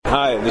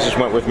Hi, this is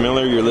Wentworth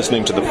Miller. You're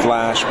listening to the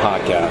Flash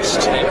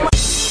Podcast.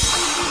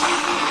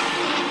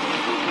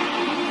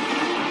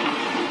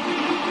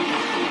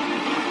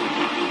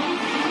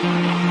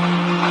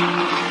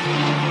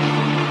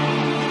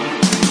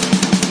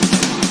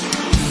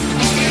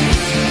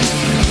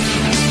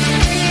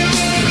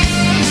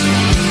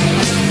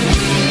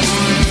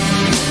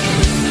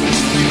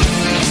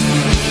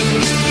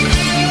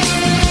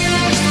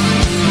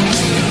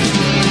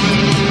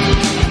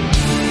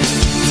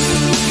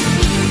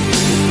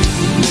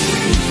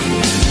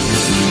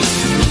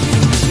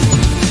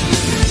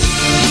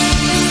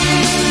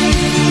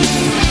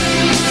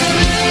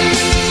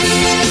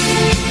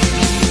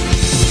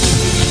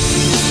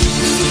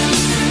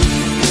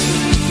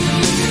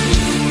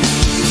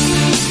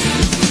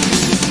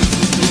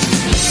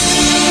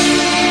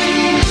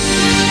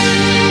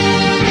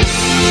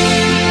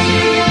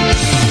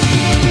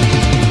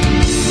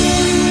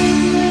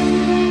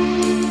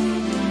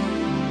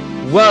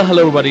 Well,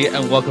 hello everybody,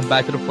 and welcome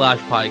back to the Flash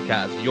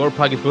Podcast, your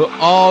podcast for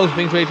all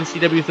things related to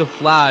CW's The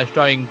Flash,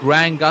 starring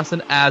Grant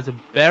Gustin as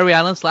Barry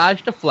Allen /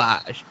 The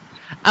Flash.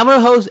 I'm your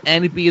host,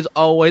 Andy B, as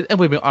always, and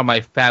with me are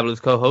my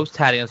fabulous co-hosts,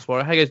 Taddy and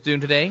S4. How are you guys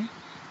doing today?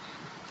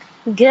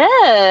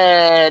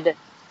 Good.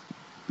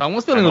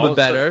 Someone's feeling a little bit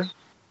better.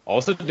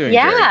 Also doing very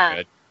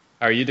good.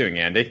 How are you doing,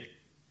 Andy?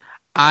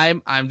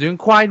 I'm doing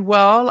quite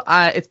well.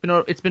 It's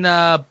been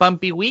a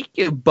bumpy week,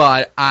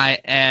 but I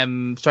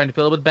am starting to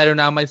feel a little bit better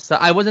now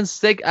myself. I wasn't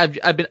sick.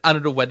 I've been under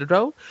the weather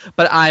though,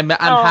 but I'm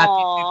happy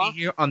to be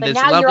here on this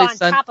lovely But now you're on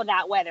sun. top of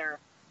that weather.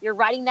 You're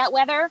riding that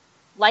weather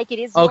like it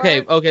is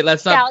Okay,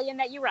 let's not. stallion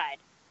that you ride.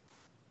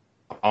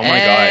 Oh my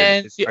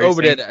And god. she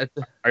overdid it.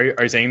 Are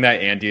you saying that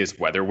Andy is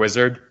weather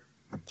wizard?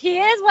 He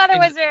is Weather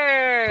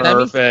Wizard.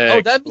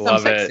 Perfect. That means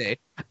Love I'm sexy.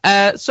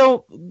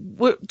 So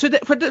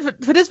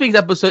for this week's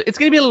episode, it's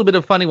going to be a little bit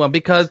of a funny one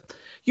because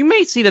you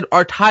may see that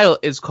our title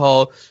is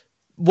called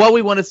 "What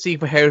We Want to See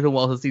for Harrison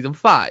Wells in Season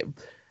 5."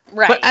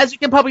 Right. But as you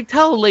can probably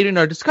tell later in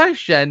our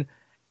discussion,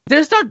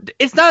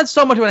 it's not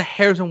so much of a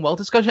Harrison Wells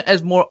discussion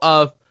as more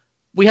of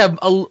we have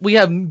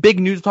big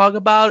news to talk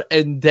about,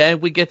 and then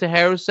we get to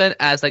Harrison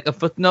as like a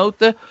footnote.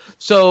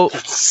 So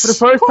for the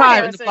first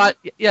time in the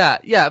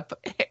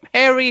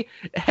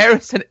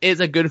Harrison is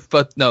a good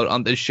footnote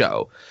on this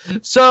show.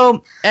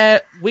 So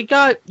we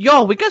got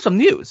some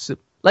news,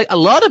 like a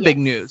lot of big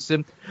news.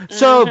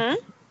 So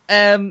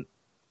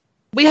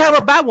we have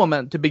a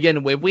Batwoman to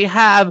begin with. We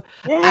have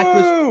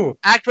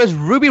actress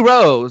Ruby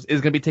Rose is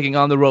going to be taking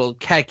on the role of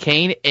Kat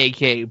Kane,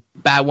 aka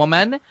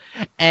Batwoman,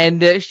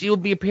 and she will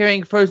be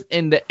appearing first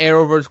in the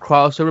Arrowverse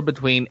crossover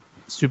between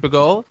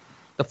Supergirl,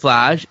 The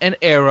Flash, and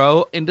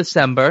Arrow in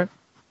December,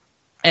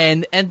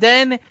 and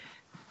then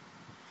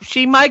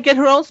she might get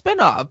her own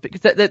spinoff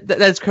because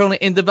that's currently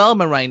in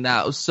development right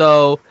now.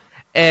 So,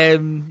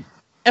 and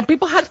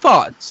people had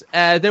thoughts.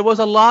 There was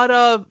a lot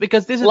of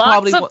because this is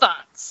Lots of thoughts.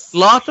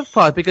 Lots of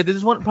thoughts because this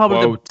is one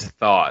probably Quote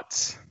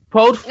thoughts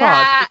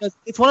because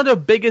it's one of the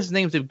biggest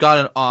names they've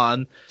gotten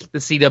on the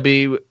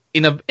CW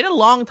in a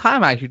long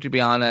time, actually, to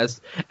be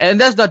honest. And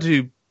that's not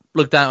to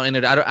look down on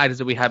the other actors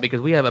that we have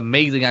because we have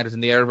amazing actors in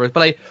the Arrowverse.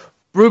 But like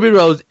Ruby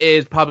Rose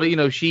is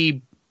probably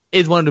she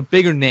is one of the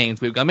bigger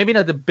names we've got. Maybe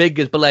not the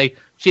biggest, but like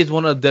she's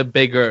one of the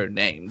bigger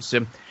names.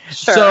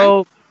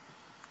 Sure.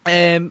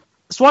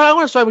 So I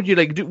want to start with you.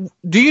 Like,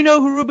 do you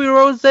know who Ruby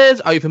Rose is?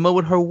 Are you familiar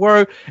with her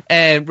work?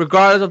 And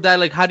regardless of that,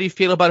 like, how do you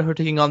feel about her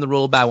taking on the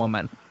role of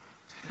Batwoman?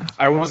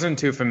 I wasn't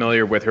too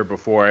familiar with her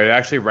before. I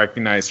actually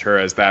recognized her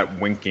as that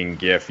winking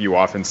gif you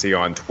often see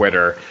on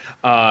Twitter.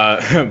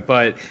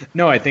 But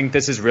no, I think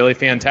this is really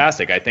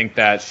fantastic. I think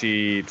that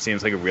she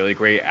seems like a really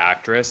great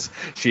actress.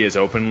 She is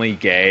openly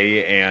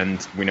gay,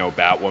 and we know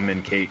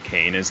Batwoman Kate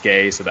Kane is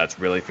gay, so that's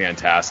really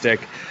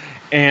fantastic.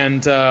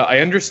 And I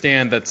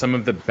understand that some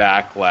of the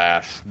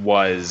backlash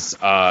was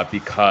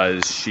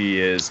because she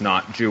is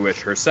not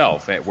Jewish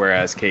herself,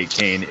 whereas Kate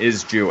Kane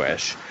is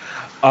Jewish.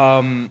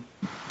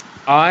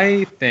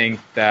 I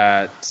think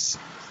that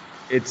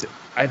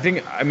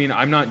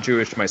I'm not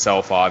Jewish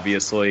myself,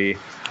 obviously.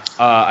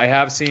 I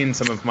have seen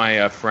some of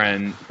my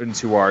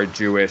friends who are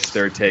Jewish,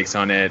 their takes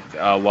on it.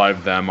 A lot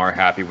of them are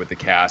happy with the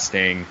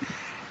casting.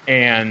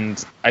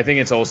 And I think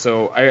it's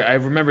also, I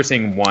remember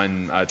seeing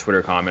one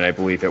Twitter comment, I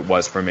believe it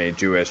was from a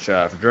Jewish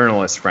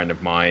journalist friend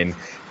of mine,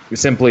 who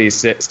simply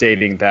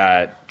stating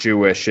that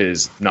Jewish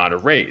is not a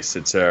race,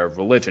 it's a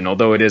religion,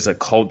 although it is a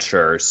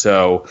culture.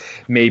 So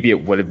maybe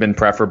it would have been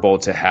preferable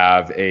to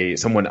have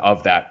someone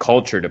of that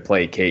culture to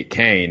play Kate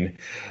Kane.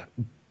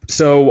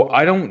 So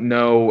I don't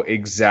know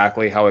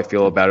exactly how I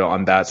feel about it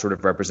on that sort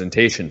of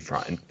representation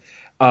front.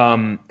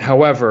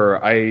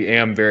 However, I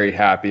am very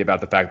happy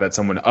about the fact that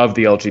someone of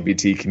the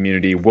LGBT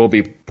community will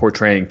be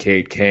portraying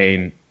Kate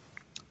Kane,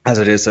 as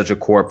it is such a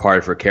core part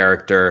of her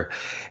character.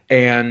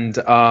 And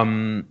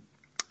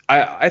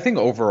I think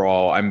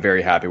overall I'm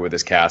very happy with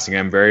this casting.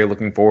 I'm very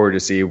looking forward to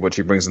see what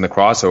she brings in the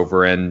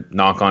crossover and,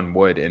 knock on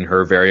wood, in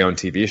her very own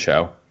TV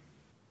show.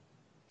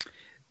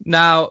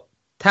 Now,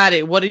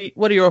 Taddy, what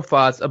are your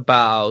thoughts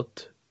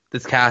about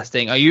this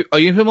casting? Are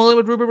you familiar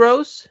with Ruby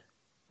Rose?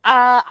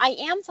 I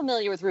am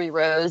familiar with Ruby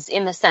Rose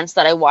in the sense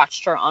that I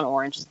watched her on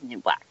Orange is the New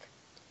Black.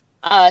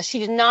 She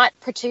did not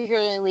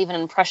particularly leave an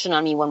impression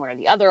on me one way or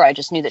the other. I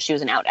just knew that she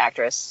was an out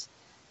actress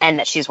and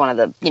that she's one of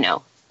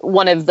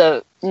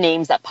the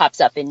names that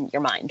pops up in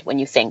your mind when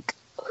you think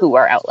who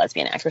are out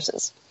lesbian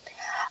actresses.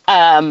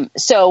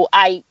 So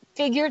I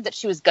figured that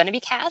she was going to be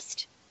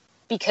cast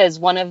because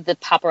one of the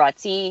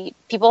paparazzi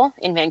people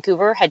in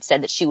Vancouver had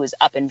said that she was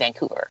up in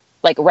Vancouver,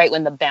 like right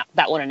when the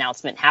Batwoman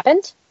announcement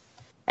happened.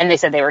 And they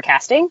said they were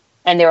casting.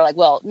 And they were like,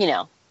 well,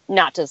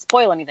 not to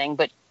spoil anything,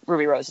 but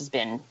Ruby Rose has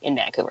been in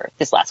Vancouver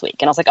this last week.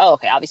 And I was like, oh,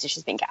 okay, obviously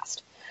she's being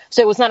cast.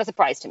 So it was not a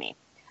surprise to me.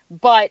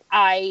 But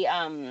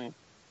I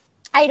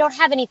don't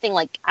have anything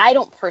I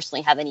don't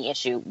personally have any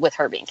issue with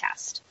her being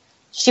cast.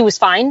 She was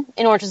fine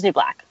in Orange is the New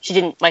Black. She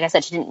didn't, like I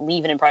said, she didn't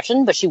leave an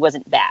impression, but she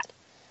wasn't bad.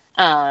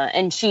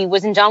 And she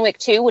was in John Wick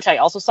 2, which I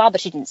also saw,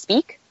 but she didn't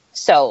speak.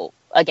 So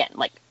again,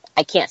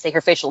 I can't say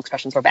her facial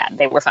expressions were bad.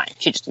 They were fine.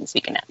 She just didn't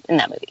speak in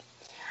that movie.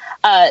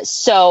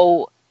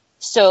 So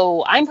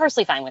I'm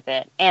personally fine with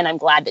it, and I'm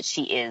glad that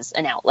she is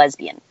an out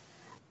lesbian.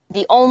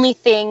 The only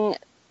thing,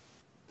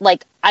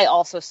 I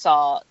also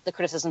saw the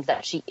criticisms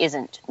that she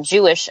isn't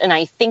Jewish, and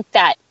I think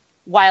that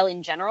while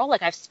in general,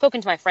 I've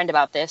spoken to my friend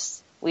about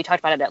this, we talked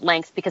about it at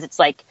length, because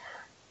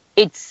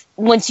it's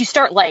once you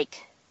start,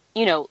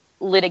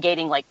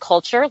 litigating,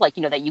 culture,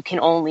 that you can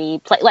only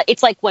play,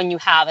 it's like when you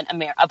have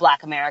a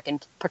Black American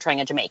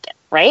portraying a Jamaican,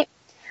 right?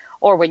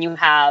 Or when you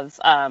have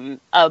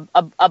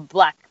a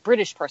Black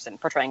British person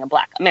portraying a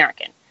Black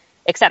American,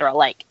 etc.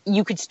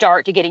 You could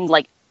start to getting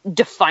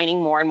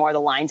defining more and more the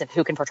lines of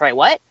who can portray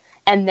what,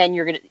 and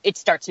then it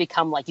starts to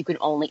become you can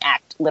only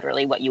act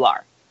literally what you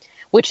are,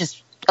 which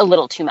is a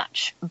little too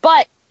much.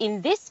 But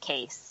in this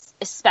case,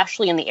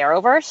 especially in the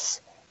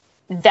Arrowverse,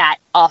 that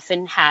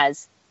often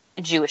has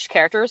Jewish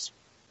characters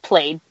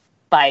played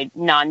by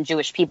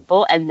non-Jewish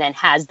people, and then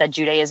has the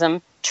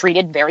Judaism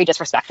treated very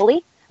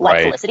disrespectfully, like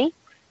Right. Felicity.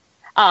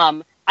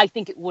 I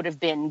think it would have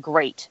been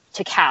great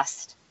to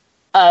cast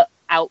a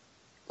out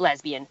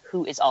lesbian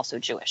who is also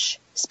Jewish,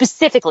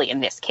 specifically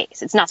in this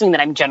case. It's not something that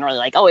I'm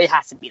generally oh, it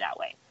has to be that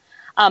way.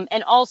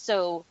 And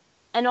also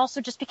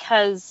just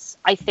because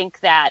I think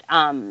that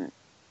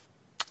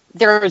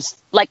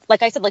there's like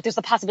I said, there's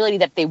the possibility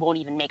that they won't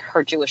even make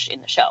her Jewish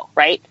in the show,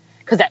 right?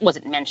 Because that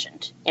wasn't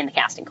mentioned in the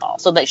casting call,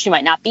 so that she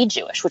might not be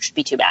Jewish, which would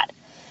be too bad.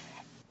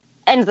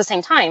 And at the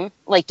same time,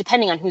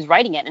 depending on who's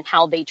writing it and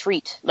how they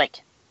treat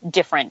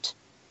different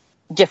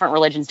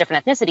religions,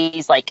 different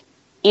ethnicities,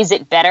 is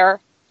it better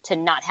to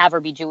not have her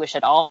be Jewish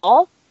at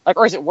all?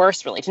 Or is it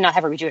worse, really, to not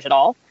have her be Jewish at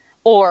all?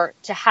 Or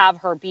to have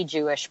her be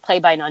Jewish,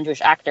 played by a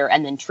non-Jewish actor,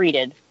 and then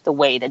treated the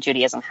way that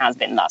Judaism has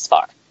been thus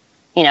far?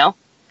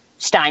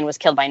 Stein was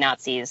killed by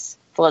Nazis.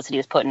 Felicity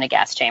was put in a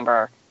gas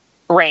chamber.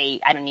 Ray,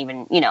 I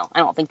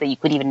don't think that you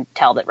could even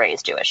tell that Ray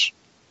is Jewish.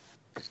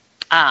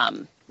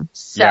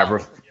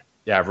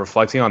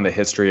 Reflecting on the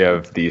history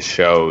of these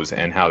shows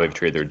and how they've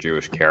treated their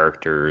Jewish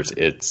characters,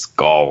 it's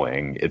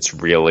galling. It's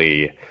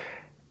really,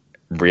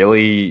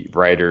 really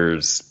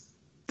writers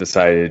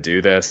decided to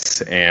do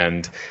this.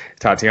 And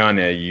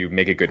Tatiana, you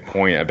make a good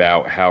point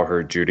about how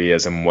her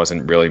Judaism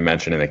wasn't really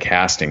mentioned in the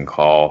casting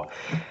call.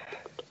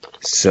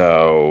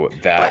 So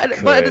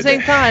that but at the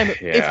same time,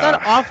 it's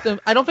not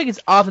often. I don't think it's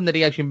often that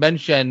he actually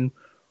mentioned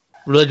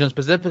religion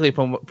specifically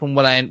from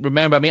what I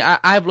remember. I mean,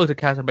 I've looked at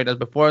casting breakdowns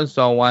before and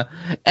so on,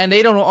 and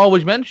they don't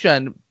always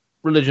mention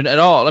religion at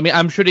all. I mean,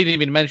 I'm sure they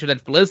didn't even mention that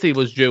Felicity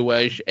was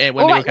Jewish. And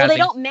when they were casting, they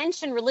don't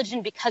mention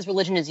religion because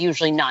religion is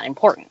usually not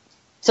important.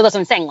 So that's what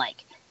I'm saying.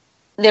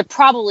 They're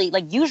probably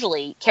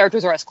usually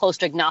characters are as close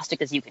to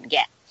agnostic as you can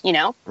get.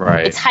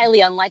 Right. It's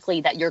highly unlikely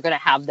that you're going to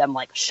have them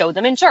show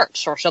them in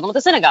church or show them at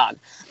the synagogue,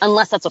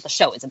 unless that's what the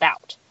show is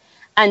about.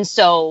 And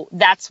so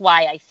that's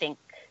why I think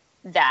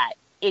that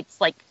it's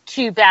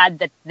too bad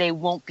that they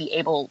won't be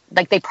able,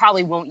 they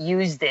probably won't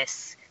use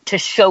this to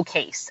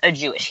showcase a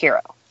Jewish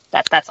hero.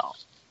 That's all.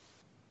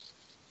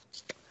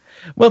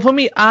 Well, for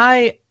me,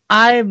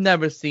 I've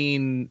never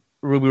seen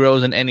Ruby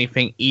Rose in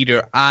anything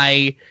either.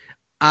 I'd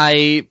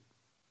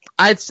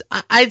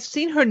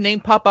seen her name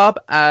pop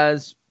up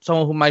as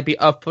someone who might be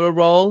up for a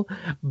role,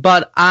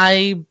 but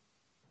I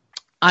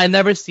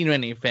never seen her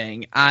in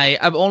anything.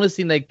 I've only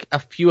seen a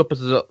few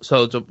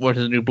episodes of Orange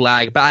is the New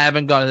Black, but I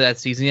haven't gone to that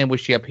season yet where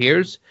she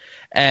appears.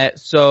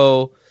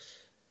 So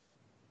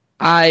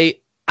I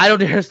don't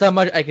think there's that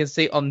much I can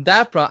say on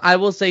that front. I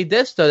will say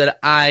this though, that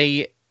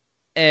I'm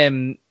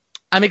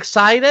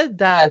excited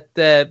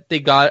that they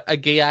got a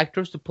gay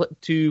actress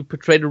to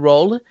portray the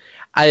role.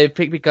 I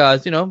think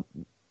because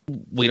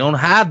we don't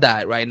have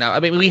that right now. I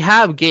mean, we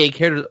have gay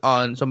characters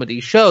on some of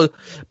these shows,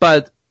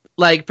 but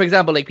for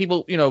example,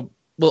 people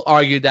will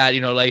argue that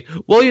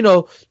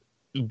Batwoman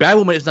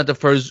is not the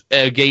first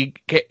gay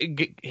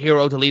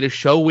hero to lead a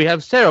show. We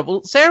have Sarah.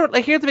 Well, Sarah,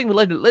 here's the thing: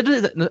 Legend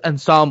is an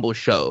ensemble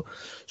show,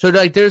 so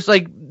there's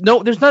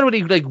not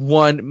really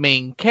one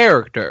main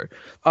character.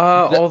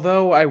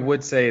 Although I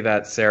would say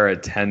that Sarah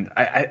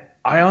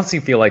I honestly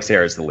feel like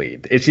Sarah's the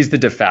lead. She's the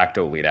de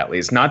facto lead, at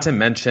least. Not to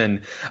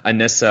mention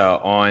Anissa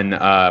on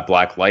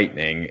Black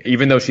Lightning,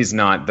 even though she's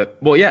not the.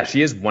 Well, yeah,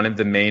 she is one of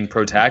the main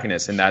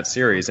protagonists in that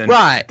series, and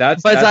right.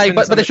 That's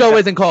but the show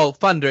isn't called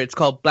Thunder; it's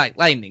called Black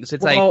Lightning. So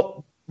it's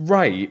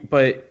right,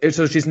 but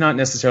so she's not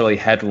necessarily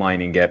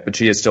headlining it, but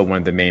she is still one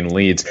of the main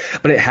leads.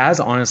 But it has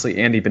honestly,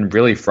 Andy, been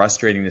really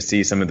frustrating to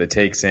see some of the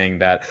takes saying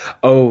that,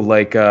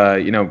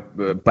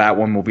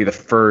 Batwoman will be the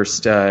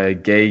first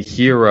gay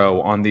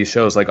hero on these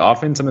shows. Like,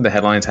 often some of the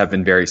headlines have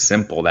been very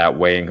simple that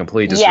way and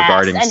completely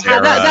disregarding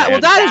Sarah.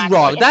 That is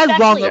wrong. That is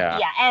wrong. Yeah,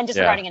 and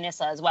disregarding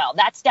Anissa as well.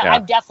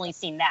 I've definitely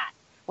seen that.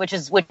 Which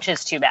is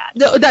too bad.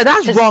 No,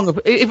 that's wrong.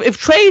 If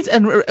trades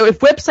and if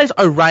websites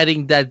are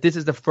writing that this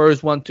is the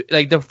first one to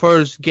the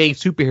first gay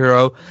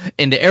superhero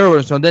in the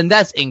Arrowverse, so then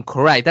that's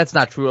incorrect. That's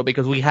not true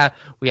because we have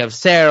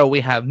Sarah, we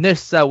have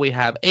Nyssa, we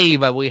have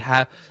Ava, we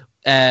have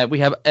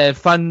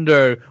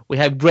Thunder, we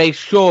have Grace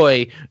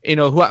Choi,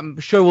 who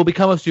I'm sure will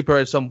become a superhero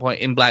at some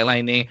point in Black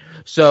Lightning.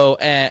 So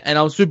and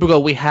on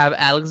Supergirl we have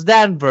Alex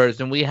Danvers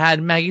and we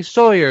had Maggie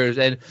Sawyers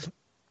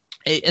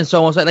and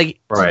so on. So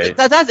right.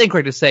 That's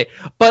incorrect to say.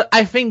 But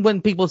I think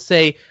when people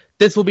say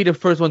this will be the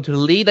first one to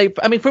lead,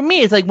 for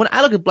me, it's like when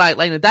I look at Black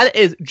Lightning, that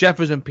is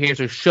Jefferson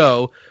Pierce's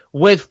show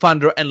with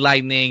Thunder and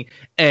Lightning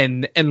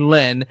and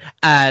Lynn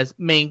as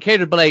main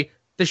characters. But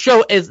the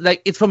show is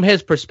it's from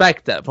his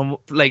perspective, from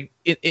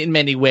in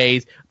many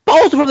ways, but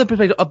also from the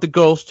perspective of the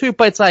girls too.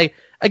 But it's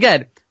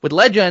again with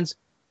Legends,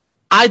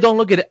 I don't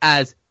look at it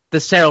as the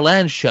Sarah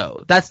Land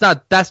show. That's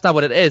not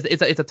what it is.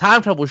 It's a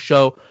time travel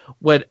show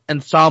with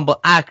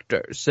ensemble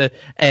actors,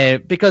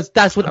 because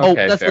that's what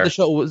the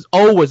show was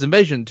always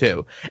envisioned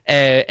to.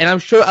 And I'm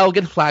sure I'll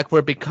get flack for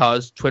it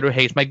because Twitter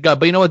hates my gut.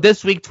 But you know what?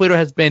 This week Twitter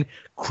has been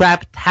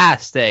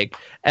craptastic.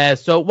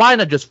 So why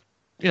not just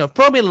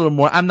throw me a little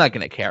more? I'm not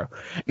gonna care.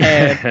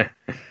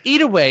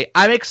 Either way,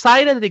 I'm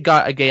excited that they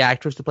got a gay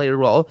actress to play the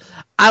role.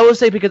 I will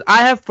say because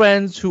I have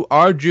friends who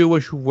are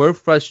Jewish who were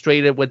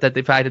frustrated with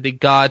the fact that they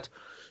got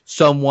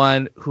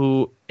someone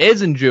who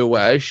isn't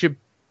Jewish.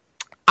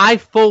 I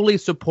fully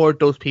support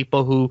those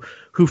people who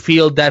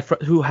feel that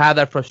who have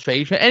that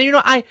frustration. And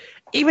when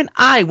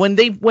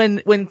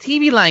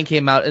TV Line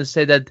came out and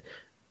said that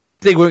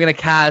they were going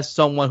to cast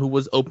someone who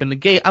was openly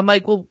gay, I'm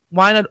like, well,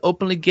 why not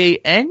openly gay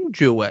and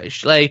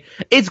Jewish?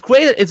 It's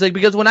great. It's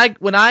because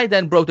when I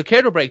then broke the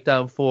character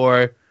breakdown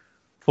for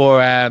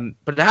the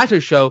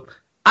actor show,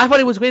 I thought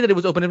it was great that it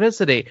was open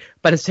ethnicity,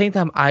 but at the same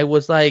time I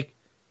was like,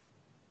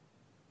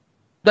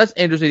 that's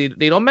interesting.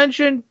 They don't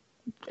mention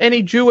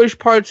any Jewish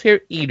parts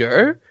here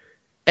either.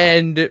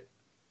 And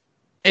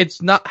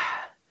it's not...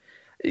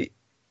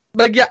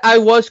 But yeah, I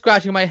was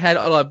scratching my head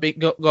a lot,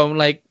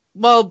 going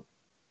well,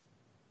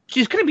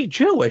 she's going to be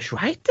Jewish,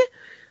 right?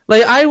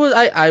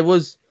 I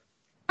was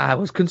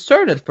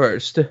concerned at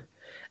first.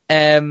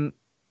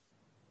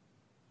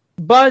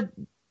 But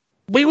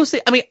we will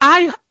see. Greg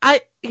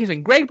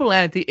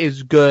Berlanti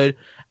is good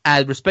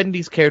at respecting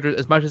these characters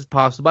as much as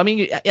possible.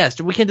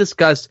 Yes, we can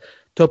discuss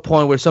to a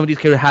point where some of these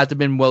characters have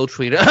been well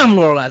treated,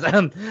 more or less.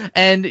 But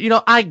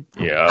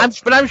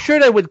I'm sure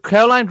that with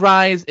Caroline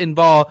Dries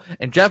involved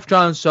and Jeff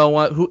Johns,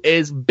 who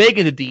is big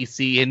into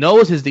DC and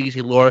knows his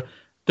DC lore,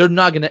 they're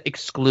not going to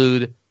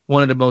exclude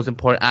one of the most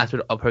important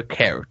aspects of her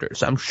character.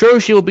 So I'm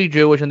sure she will be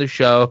Jewish in the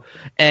show,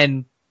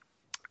 and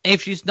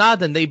if she's not,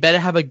 then they better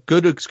have a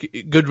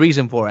good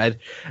reason for it.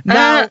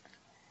 Now,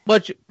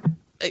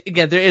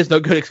 again, there is no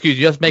good excuse.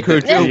 You just make her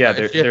Jewish. Yeah,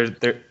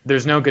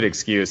 there's no good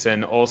excuse.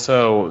 And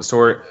also,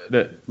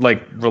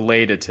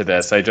 related to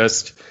this, I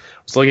just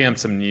was looking up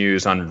some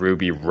news on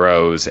Ruby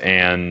Rose,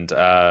 and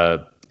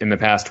in the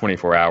past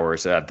 24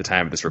 hours at the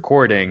time of this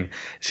recording,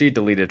 she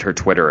deleted her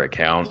Twitter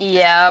account.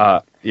 Yeah.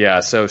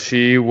 So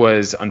she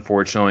was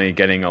unfortunately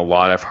getting a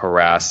lot of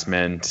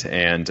harassment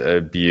and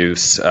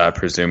abuse,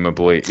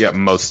 presumably. Yeah,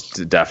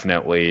 most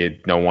definitely.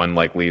 No one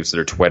leaves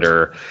their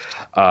Twitter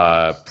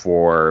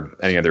for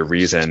any other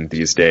reason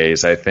these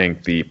days. I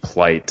think the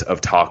plight of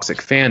toxic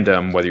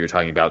fandom, whether you're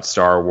talking about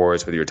Star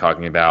Wars, whether you're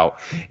talking about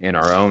in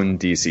our own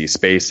DC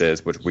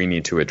spaces, which we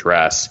need to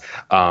address,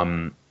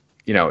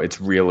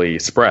 it's really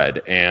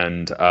spread.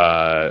 And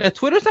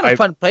Twitter's not a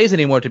fun place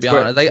anymore, to be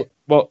honest.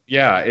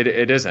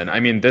 It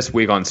isn't. This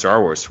week on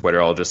Star Wars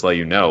Twitter, I'll just let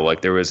you know,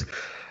 there was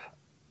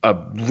a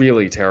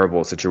really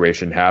terrible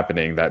situation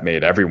happening that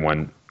made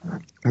everyone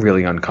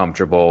really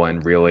uncomfortable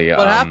and really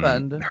what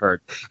happened?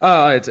 Hurt.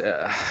 I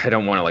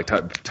don't want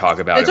to talk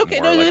about it. It's okay.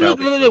 No.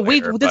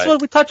 This is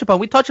what we touch upon.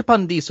 We touch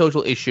upon these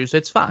social issues. So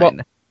it's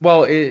fine.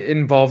 Well, it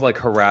involved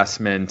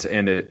harassment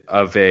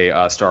of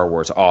a Star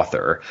Wars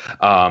author.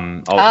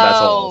 That's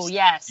all.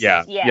 Yes.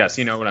 Yes.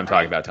 You know what I'm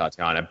talking about,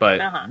 Tatiana.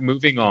 But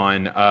moving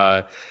on,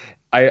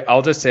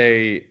 I'll just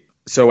say.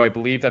 So I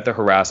believe that the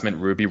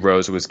harassment Ruby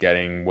Rose was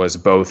getting was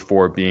both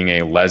for being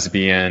a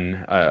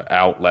lesbian,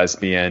 out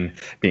lesbian,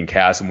 being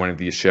cast in one of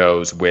these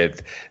shows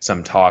with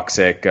some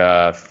toxic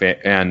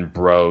fan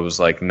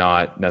bros,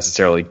 not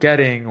necessarily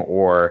getting,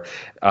 or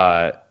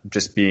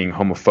just being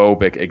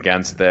homophobic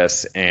against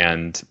this,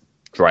 and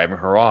driving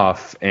her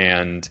off.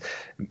 And,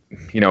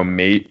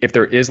 if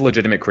there is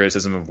legitimate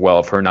criticism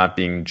of her not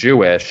being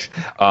Jewish,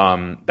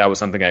 that was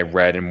something I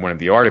read in one of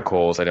the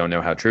articles. I don't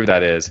know how true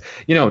that is.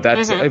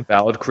 That's a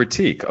valid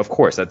critique. Of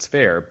course, that's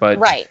fair. But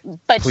right.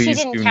 But please she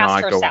didn't do cast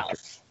not herself. go after.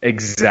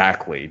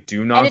 Exactly.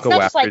 Do not go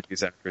after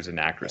these actors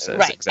and actresses.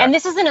 Right. Exactly. And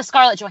this isn't a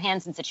Scarlett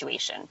Johansson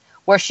situation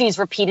where she's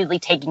repeatedly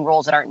taking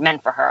roles that aren't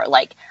meant for her.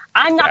 Like,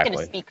 I'm not going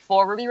to speak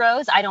for Ruby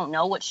Rose. I don't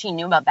know what she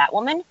knew about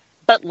Batwoman.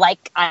 But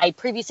like I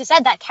previously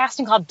said, that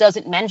casting call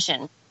doesn't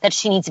mention that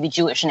she needs to be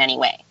Jewish in any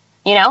way.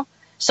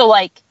 So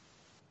like,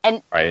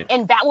 and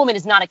Batwoman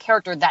is not a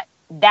character that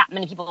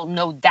many people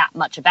know that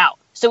much about.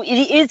 So it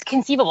is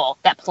conceivable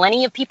that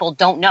plenty of people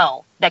don't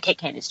know that Kate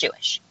Kane is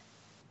Jewish.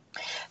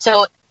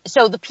 So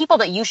the people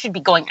that you should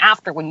be going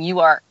after when you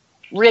are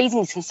raising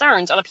these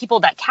concerns are the people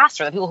that cast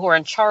her, the people who are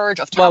in charge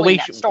of telling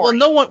that story. Well,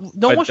 no one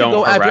should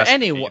go after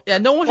anyone. Yeah,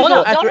 no one should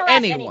go after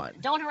anyone.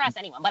 Don't harass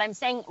anyone. But I'm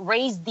saying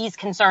raise these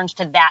concerns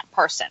to that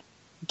person.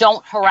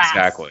 Don't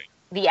harass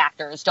the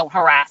actors. Don't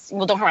harass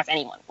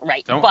anyone,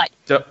 right?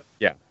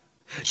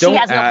 She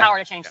has no power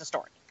to change the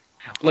story.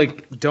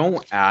 Like,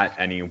 don't at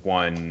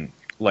anyone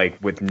like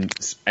with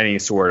any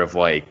sort of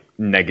like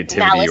negativity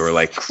malice. Or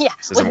like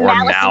criticism with or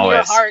malice in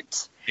your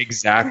heart.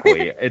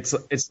 Exactly.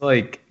 It's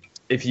like,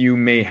 if you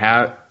may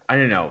have, I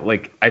don't know,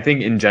 like, I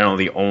think in general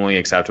the only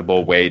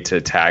acceptable way to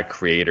attack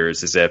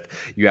creators is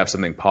if you have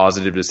something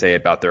positive to say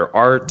about their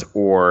art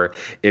or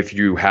if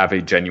you have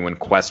a genuine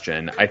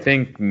question. I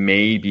think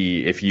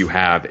maybe if you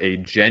have a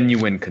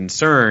genuine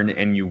concern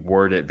and you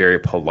word it very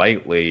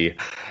politely,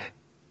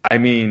 I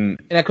mean,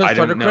 in a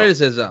constructive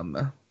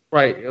criticism.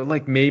 Right,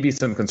 like maybe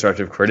some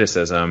constructive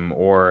criticism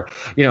or,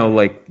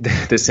 like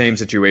the same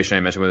situation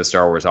I mentioned with a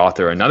Star Wars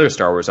author. Another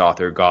Star Wars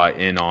author got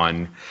in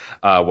on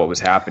what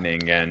was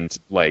happening and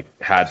like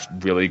had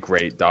really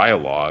great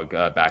dialogue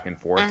back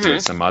and forth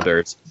with some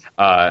others.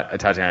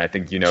 Tatiana, I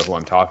think you know who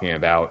I'm talking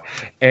about.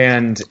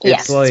 And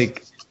it's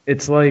like,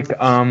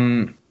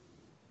 I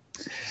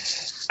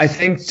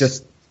think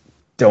just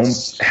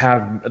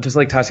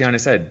like Tatiana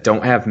said,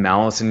 don't have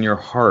malice in your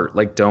heart.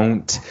 Like,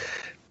 don't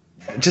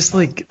just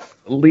like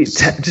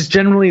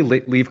generally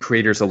leave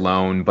creators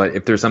alone. But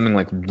if there's something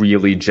like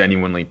really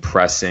genuinely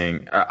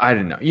pressing, I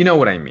don't know, you know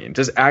what I mean?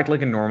 Just act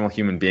like a normal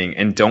human being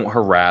and don't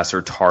harass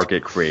or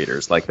target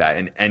creators like that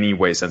in any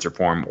way, sense, or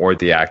form, or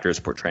the actors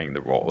portraying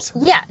the roles.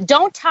 Yeah,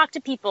 don't talk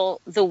to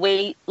people the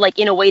way, like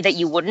in a way that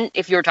you wouldn't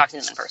if you were talking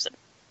to them in person.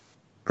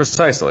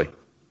 Precisely.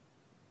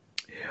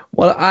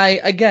 Well,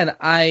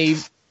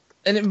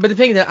 but the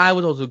thing that I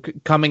was also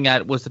coming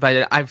at was the fact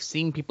that I've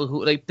seen people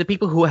who, like, the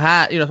people who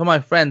had, some of my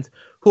friends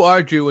who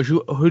are Jewish,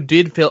 who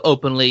did feel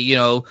openly,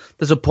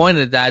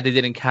 disappointed that they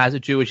didn't cast a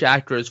Jewish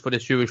actress for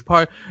this Jewish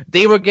part.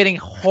 They were getting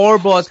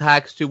horrible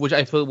attacks too, which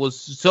I feel was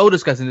so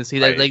disgusting to see.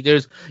 That, like,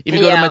 if you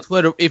go to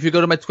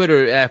my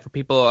Twitter, for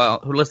people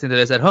who are listening to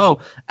this at home,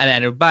 and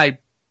everybody,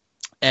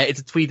 it's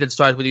a tweet that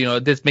starts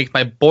with, this makes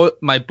my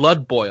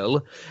blood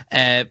boil.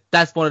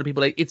 That's one of the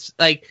people. Like, it's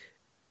like.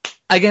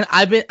 Again,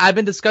 I've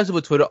been discussing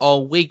with Twitter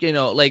all week.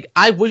 Like,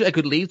 I wish I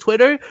could leave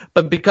Twitter,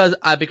 but because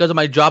of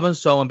my job and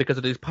so on, because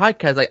of these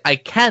podcasts, like, I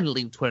can't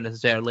leave Twitter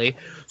necessarily.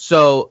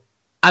 So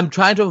I'm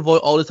trying to avoid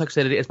all this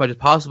toxicity as much as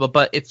possible,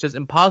 but it's just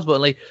impossible.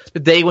 And, like,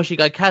 the day when she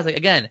got cast, like,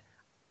 again,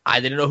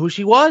 I didn't know who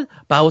she was,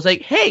 but I was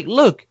like, hey,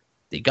 look,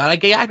 they got a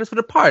gay actress for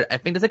the part. I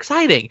think that's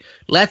exciting.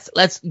 Let's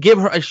give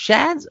her a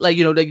chance. Like,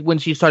 like when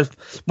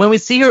we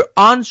see her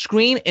on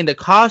screen in the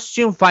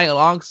costume fighting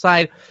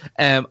alongside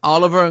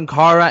Oliver and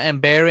Cara and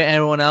Barry and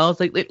everyone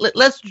else. Like,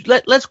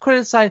 let's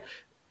criticize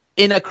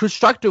in a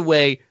constructive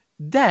way.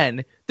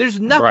 Then there's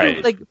nothing.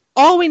 Right. Like,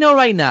 all we know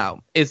right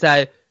now is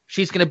that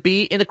she's gonna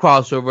be in the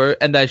crossover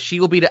and that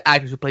she will be the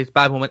actress who plays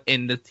Batwoman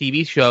in the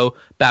TV show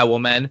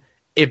Batwoman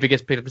if it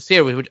gets picked up the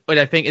series. Which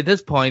I think at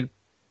this point,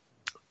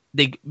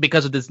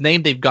 because of this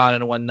name they've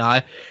gotten and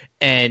whatnot,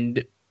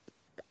 and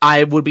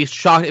I would be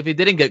shocked if it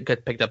didn't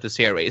get picked up the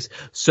series.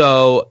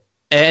 So,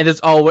 and there's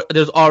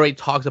already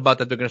talks about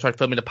that they're going to start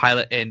filming the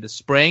pilot in the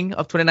spring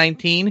of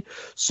 2019.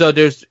 So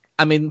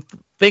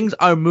things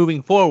are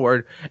moving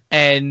forward,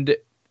 and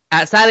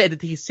sadly at the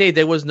TCA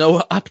there was no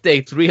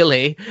updates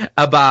really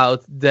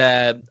about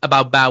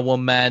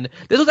Batwoman.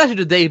 This was actually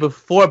the day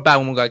before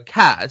Batwoman got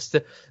cast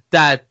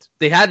that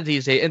they had the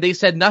TCA, and they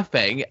said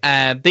nothing.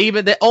 And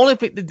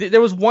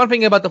there was one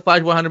thing about the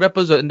Flash 100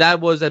 episode, and that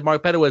was that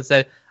Mark Pedowitz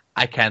said,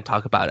 "I can't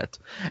talk about it."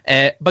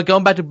 But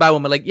going back to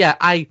Batwoman, like, yeah,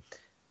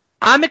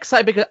 I'm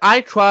excited because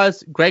I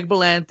trust Greg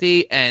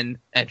Berlanti and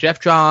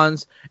Jeff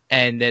Johns,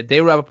 and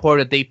they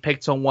reported that they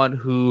picked someone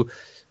who,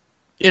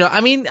 her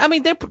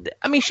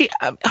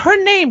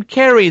name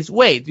carries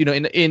weight,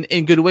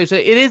 in good ways. So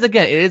it is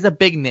a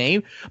big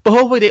name, but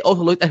hopefully they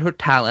also looked at her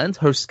talent,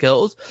 her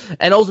skills,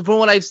 and also from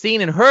what I've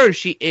seen in her,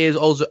 she is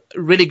also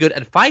really good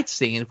at fight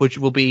scenes, which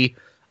will be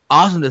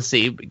awesome to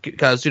see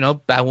because,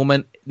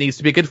 Batwoman needs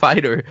to be a good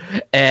fighter.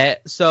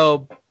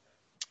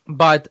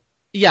 But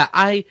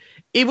yeah,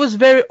 it was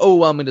very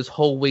overwhelming this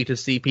whole week to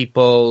see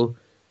people,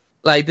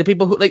 like the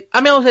people who, like,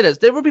 I'll say this,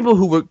 there were people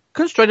who were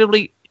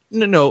constructively,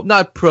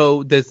 not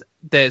pro this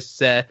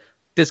this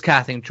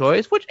casting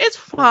choice, which is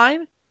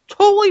fine,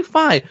 totally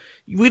fine.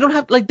 We don't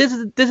have this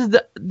is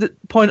the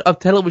point of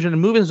television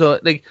and movies. So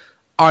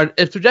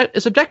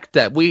it's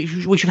subjective. We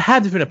should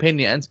have different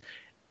opinions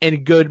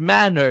in good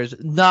manners,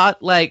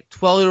 not like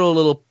 12-year-old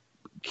little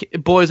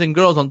boys and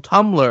girls on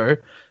Tumblr,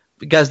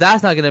 because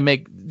that's not going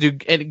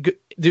to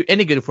do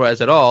any good for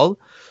us at all.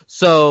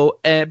 So,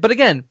 but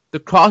again, the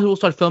Cross will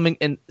start filming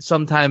in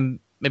sometime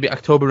maybe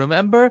October,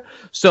 November.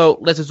 So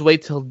let's just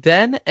wait till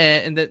then,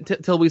 and then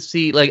till we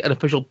see like an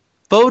official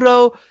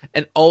photo,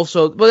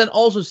 but then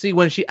also see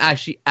when she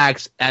actually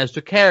acts as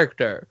the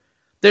character.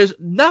 There's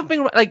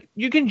nothing like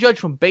you can judge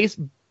from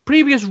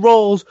previous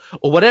roles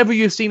or whatever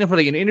you've seen her for,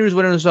 like an interviews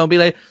with her and so on. Be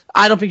like,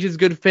 I don't think she's a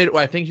good fit, or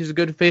I think she's a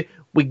good fit.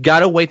 We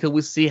gotta wait till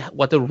we see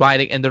what the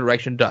writing and the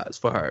direction does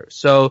for her.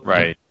 So,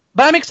 right.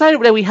 But I'm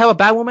excited that we have a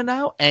Batwoman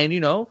now, and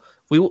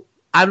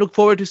I look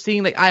forward to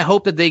seeing. Like, I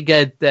hope that they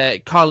get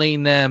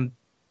Colleen.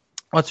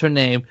 What's her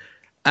name?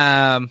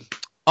 Colleen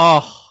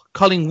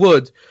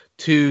Wood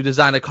to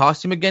design a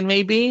costume again,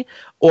 maybe,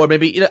 or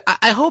maybe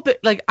I hope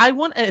it. Like, I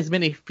want as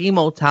many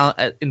female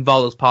talent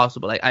involved as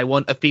possible. Like, I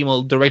want a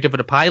female director for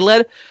the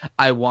pilot.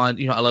 I want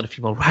a lot of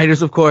female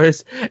writers, of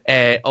course.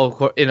 Of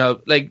course,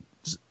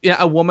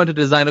 a woman to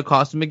design a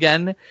costume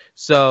again.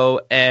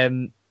 So,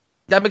 I'm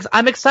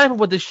excited for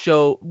what this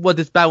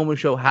Batwoman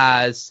show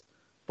has,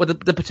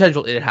 what the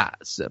potential it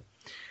has.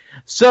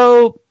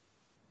 So.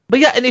 But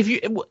yeah,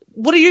 and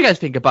what do you guys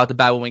think about the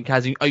Batwoman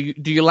casting?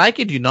 Do you like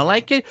it? Do you not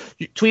like it?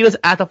 Tweet us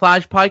at the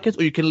Flash Podcast,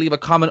 or you can leave a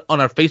comment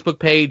on our Facebook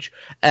page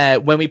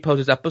when we post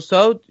this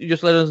episode. You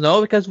just let us know,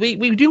 because we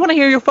do want to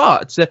hear your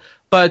thoughts.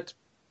 But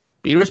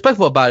be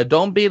respectful about it.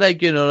 Don't be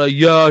like,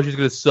 yo, she's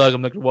gonna suck,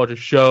 I'm not gonna watch a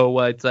show.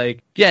 It's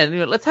like, yeah,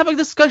 let's have a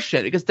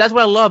discussion, because that's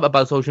what I love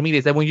about social media,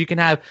 is that when you can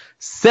have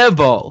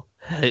several,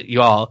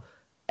 y'all,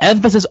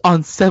 emphasis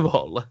on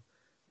several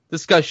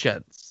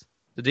discussions.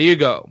 So there you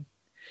go.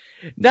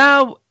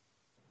 Now,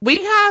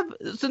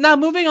 now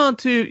moving on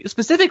to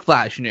specific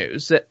Flash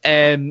news,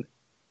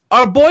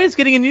 our boy is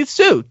getting a new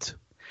suit,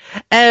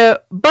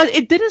 but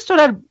it didn't start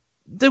out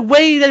the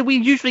way that we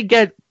usually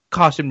get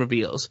costume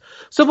reveals.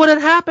 So what had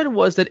happened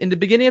was that in the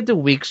beginning of the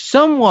week,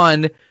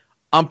 someone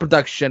on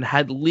production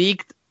had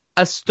leaked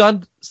a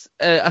stunt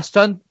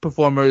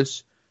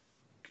performer's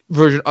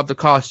version of the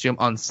costume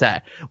on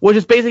set, which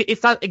is basically,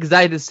 it's not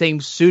exactly the same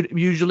suit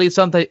usually.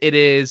 Sometimes it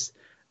is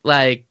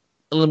like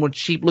a little more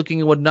cheap looking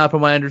and whatnot,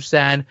 from what I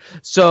understand.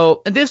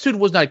 So, and this suit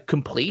was not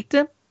complete,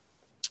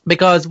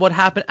 because what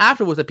happened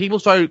after was that people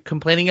started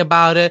complaining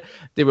about it.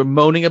 They were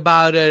moaning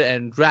about it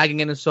and dragging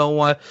it and so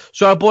on.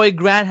 So our boy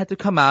Grant had to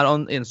come out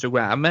on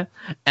Instagram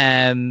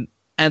and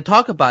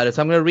talk about it.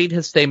 So I'm going to read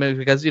his statement,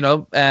 because,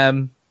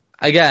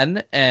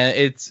 again,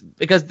 it's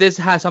because this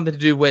has something to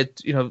do with,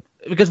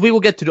 because we will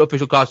get to the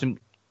official costume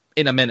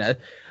in a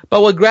minute.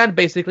 But what Grant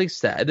basically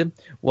said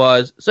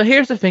was, so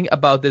here's the thing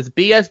about this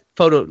BS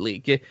photo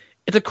leak.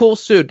 It's a cool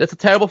suit. That's a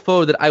terrible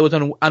photo that I was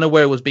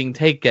unaware was being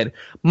taken,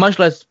 much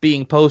less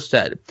being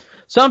posted.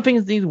 Some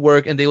things need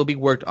work, and they will be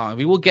worked on.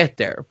 We will get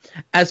there.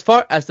 As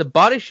far as the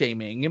body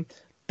shaming,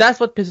 that's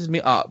what pisses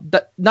me off.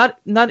 That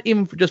not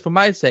even just for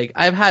my sake.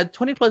 I've had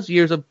 20 plus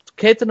years of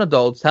kids and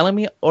adults telling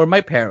me, or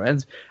my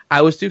parents,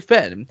 I was too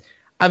thin.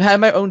 I've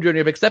had my own journey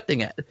of accepting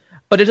it.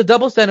 But there's a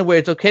double standard where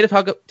it's okay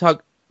to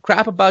talk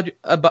crap about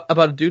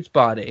a dude's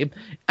body.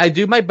 I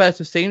do my best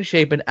to stay in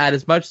shape and add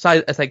as much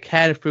size as I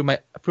can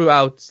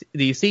throughout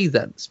these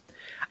seasons.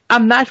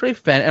 I'm naturally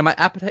thin, and my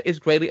appetite is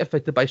greatly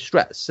affected by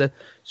stress.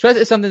 Stress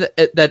is something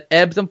that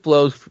ebbs and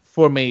flows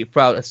for me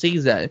throughout a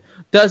season.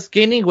 Thus,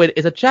 gaining weight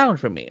is a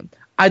challenge for me.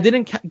 I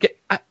didn't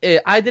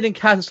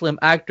cast a slim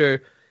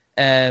actor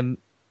as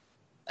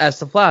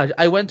the Flash.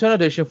 I went to an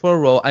audition for a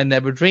role I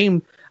never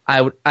dreamed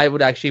I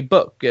would actually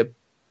book.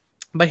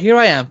 But here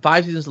I am,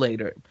 5 seasons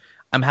later.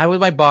 I'm happy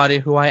with my body,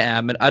 who I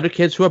am, and other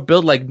kids who are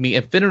built like me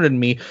and thinner than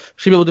me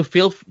should be able to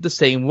feel the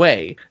same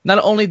way.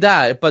 Not only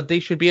that, but they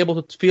should be able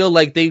to feel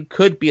like they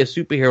could be a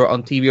superhero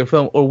on TV or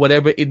film, or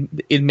whatever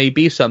it may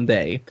be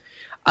someday.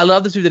 I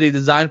love the suit that he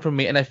designed for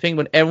me, and I think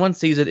when everyone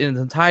sees it in its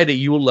entirety,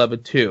 you will love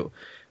it too.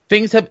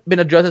 Things have been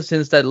adjusted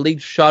since that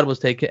leaked shot was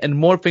taken, and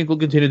more things will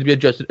continue to be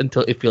adjusted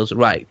until it feels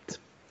right.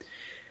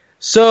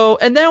 So,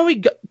 and then we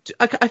got,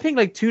 I think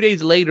like 2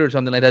 days later or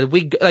something like that,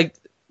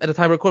 at the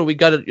time of recording, we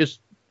got it just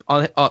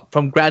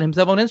from Grant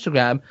himself on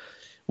Instagram.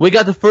 We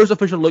got the first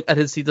official look at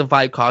his season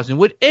 5 costume,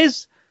 which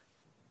is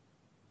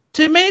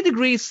to many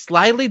degrees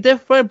slightly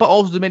different, but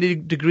also to many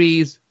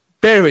degrees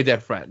very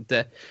different.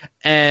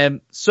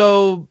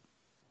 So,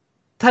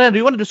 Tana, do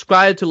you want to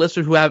describe to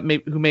listeners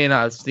who may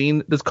not have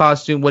seen this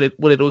costume what it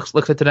looks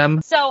like to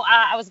them? So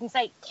I was going to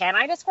say, can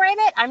I describe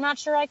it? I'm not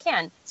sure I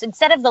can. So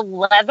instead of the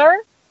leather,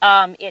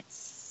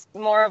 it's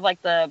more of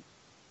like the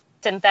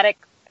synthetic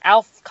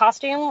Alf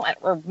costume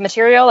or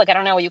material, like I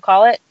don't know what you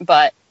call it,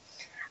 but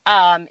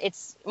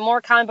it's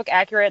more comic book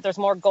accurate. There's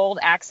more gold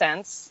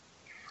accents,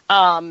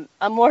 a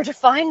more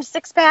defined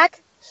 6-pack,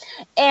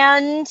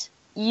 and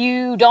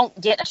you don't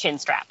get a chin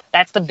strap.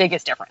 That's the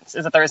biggest difference,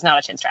 is that there is not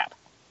a chin strap.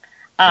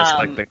 Just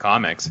like the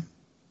comics.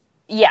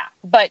 Yeah,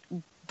 but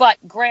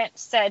Grant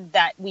said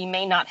that we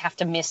may not have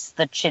to miss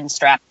the chin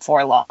strap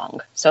for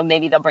long, so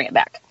maybe they'll bring it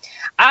back.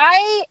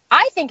 I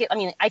think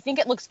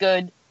it looks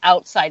good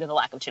outside of the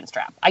lack of chin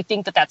strap. I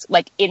think that's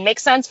like, it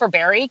makes sense for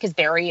Barry because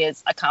Barry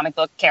is a comic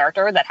book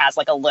character that has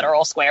like a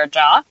literal square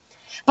jaw,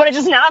 but it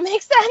does not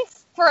make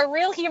sense for a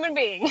real human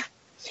being.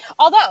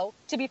 Although,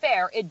 to be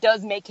fair, it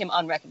does make him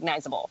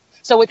unrecognizable.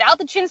 So without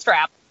the chin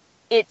strap,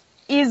 it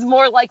is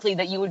more likely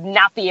that you would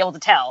not be able to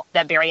tell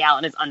that Barry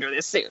Allen is under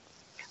this suit,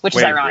 which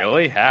is ironic.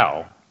 Really?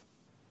 How?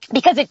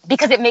 Because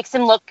it makes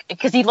him look,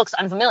 because he looks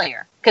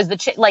unfamiliar. Because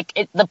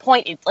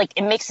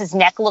it makes his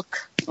neck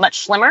look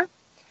much slimmer,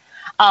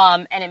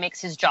 and it makes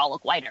his jaw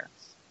look wider.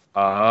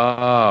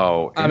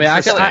 Oh,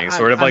 interesting.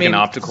 Sort of like an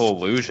optical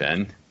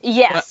illusion.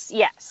 Yes.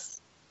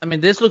 I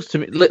mean, this looks to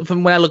me,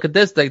 from when I look at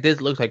this, like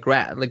this looks like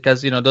Grant,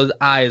 because those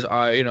eyes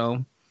are,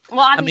 Well,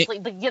 obviously,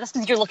 that's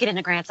because you're looking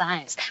into Grant's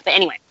eyes. But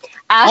anyway.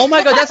 Oh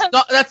my God,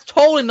 that's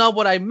totally not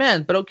what I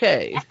meant. But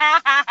okay.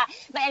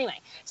 But anyway,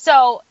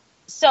 so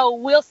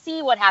we'll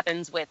see what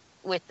happens with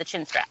the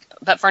chin strap.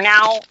 But for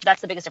now, that's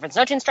the biggest difference.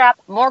 No chin strap,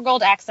 more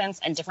gold accents,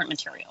 and different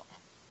material.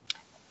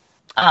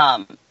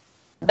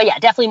 But yeah,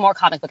 definitely more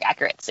comic book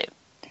accurate suit.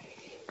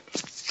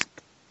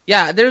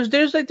 Yeah,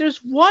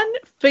 there's one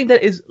thing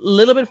that is a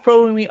little bit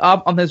throwing me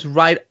off on his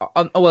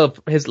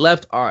his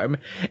left arm,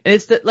 and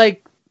it's that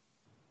like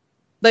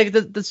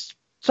the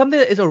something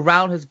that is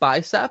around his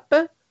bicep.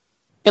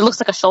 It looks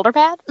like a shoulder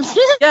pad.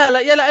 yeah,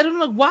 I don't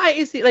know why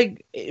is he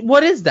like.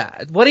 What is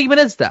that? What even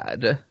is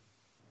that?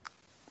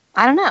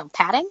 I don't know.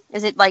 Padding?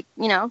 Is it like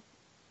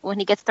when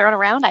he gets thrown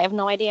around? I have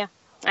no idea.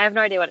 I have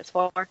no idea what it's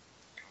for.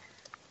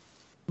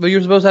 But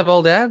you're supposed to have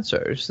all the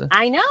answers.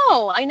 I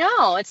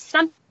know. It's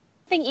something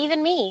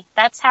even me.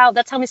 That's how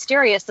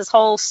mysterious this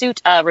whole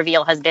suit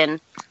reveal has been.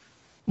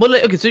 Well,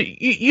 okay, so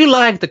you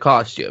like the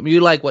costume.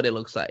 You like what it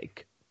looks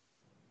like.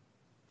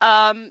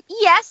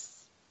 Yes.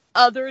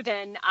 Other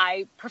than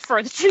I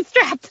prefer the chin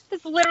strap.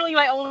 It's literally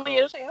my only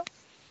issue.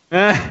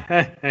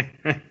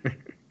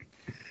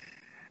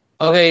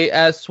 Okay,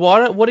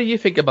 Swara, what do you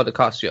think about the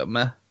costume?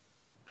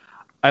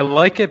 I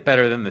like it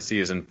better than the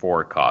season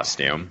 4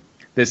 costume.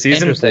 The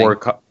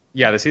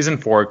season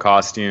 4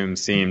 costume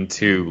seemed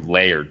too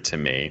layered to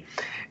me.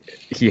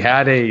 He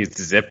had a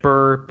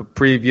zipper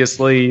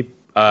previously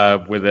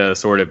with a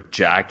sort of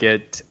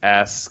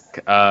jacket-esque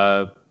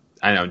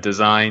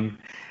design.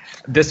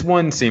 This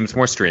one seems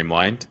more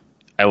streamlined.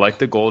 I like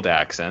the gold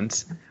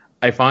accents.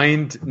 I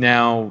find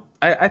now,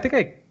 I think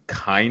I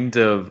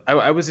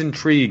was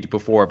intrigued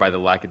before by the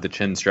lack of the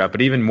chin strap,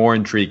 but even more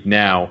intrigued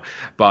now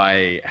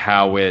by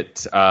how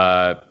it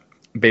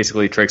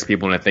basically tricks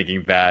people into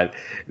thinking that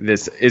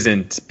this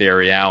isn't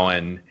Barry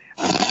Allen.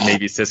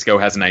 Maybe Cisco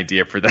has an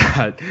idea for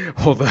that,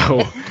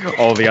 although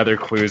all the other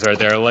clues are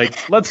there.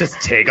 Like, let's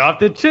just take off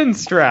the chin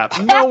strap.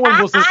 No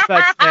one will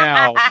suspect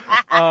now.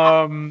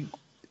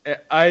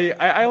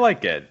 I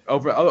like it.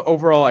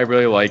 Overall, I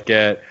really like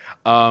it.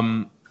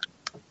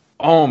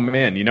 Oh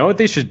man, you know what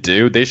they should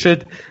do? They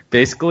should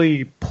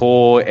basically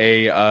pull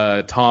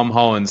a Tom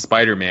Holland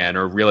Spider-Man,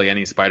 or really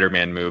any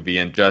Spider-Man movie,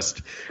 and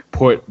just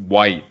put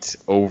white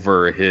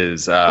over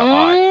his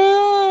eye.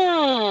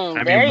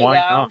 I mean, why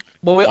not?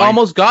 Well, we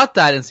almost got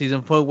that in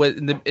season 4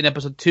 in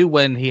episode 2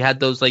 when he had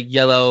those like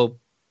yellow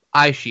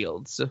eye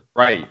shields.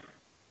 Right.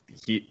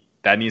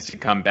 That needs to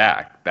come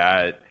back.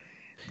 That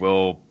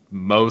will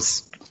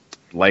most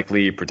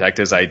likely protect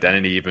his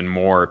identity even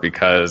more,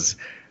 because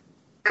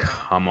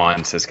come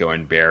on, Cisco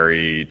and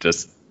Barry,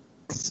 just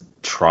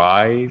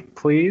try,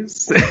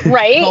 please.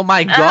 Right? Oh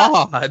my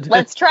God!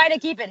 Let's try to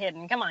keep it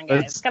hidden. Come on,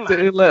 guys. Come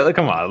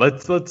on.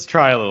 Let's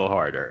try a little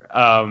harder.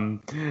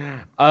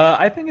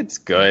 I think it's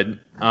good.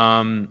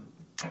 I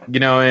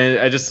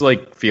just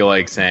feel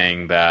like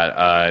saying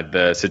that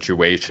the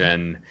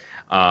situation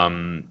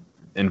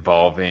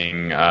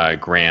involving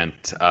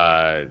Grant,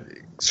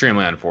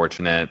 extremely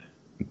unfortunate.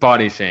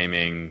 Body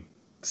shaming,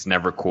 it's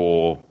never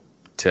cool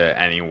to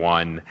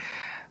anyone.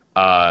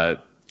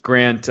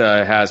 Grant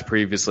has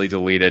previously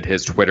deleted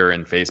his Twitter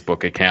and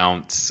Facebook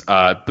accounts,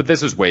 but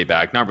this was way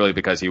back, not really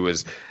because he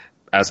was,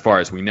 as far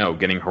as we know,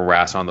 getting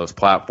harassed on those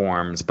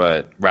platforms,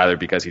 but rather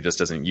because he just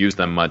doesn't use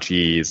them much.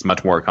 He's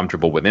much more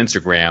comfortable with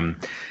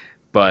Instagram.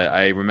 But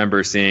I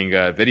remember seeing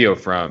a video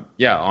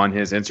on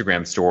his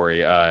Instagram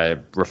story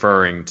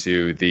referring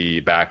to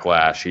the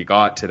backlash he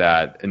got to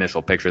that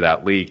initial picture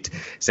that leaked,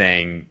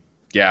 saying,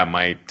 yeah,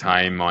 my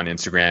time on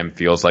Instagram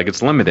feels like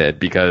it's limited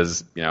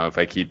because, if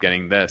I keep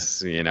getting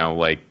this,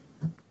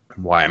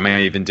 why am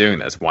I even doing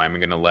this? Why am I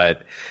going to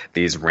let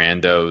these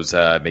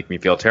randos make me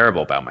feel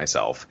terrible about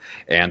myself?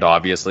 And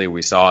obviously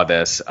we saw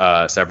this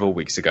several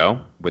weeks ago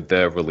with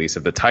the release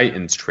of the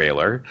Titans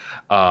trailer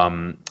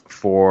Tatiana,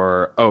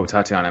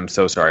 I'm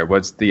so sorry.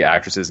 What's the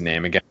actress's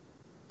name again?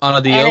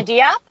 Anna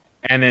Diop?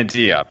 Anna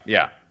Diop,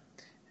 yeah.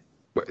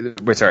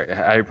 Wait, sorry.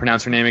 How do you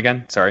pronounce her name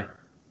again? Sorry.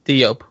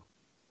 Diop.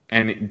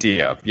 And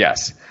Diop,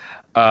 yes.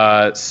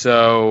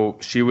 So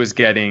she was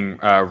getting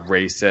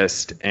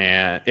racist,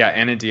 and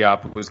Anna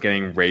Diop was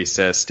getting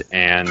racist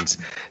and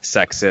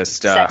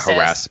sexist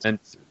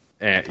harassment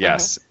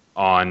Yes,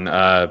 on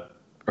her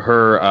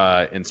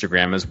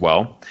Instagram as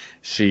well.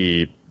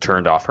 She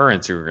turned off her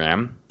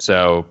Instagram.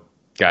 So,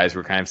 guys,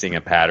 we're kind of seeing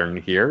a pattern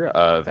here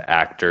of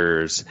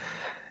actors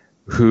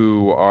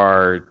who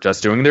are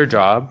just doing their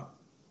job,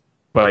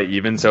 but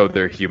even so,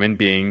 they're human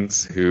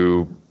beings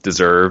who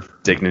deserve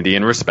dignity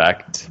and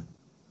respect,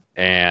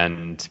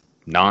 and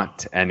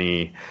not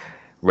any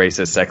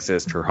racist,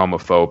 sexist, or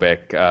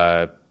homophobic.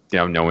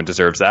 No one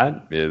deserves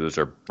that. Those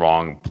are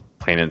wrong,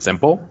 plain and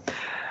simple.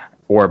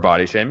 Or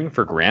body shaming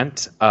for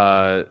Grant.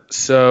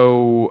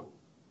 So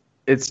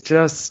it's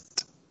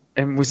just,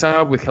 and we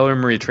saw it with Hillary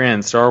Marie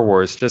Tran, Star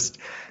Wars, just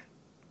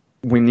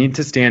we need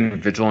to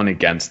stand vigilant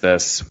against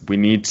this. We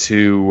need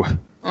to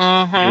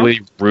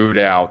really root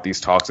out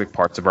these toxic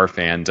parts of our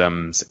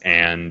fandoms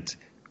and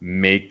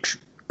make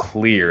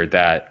clear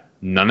that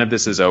none of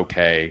this is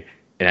okay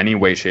in any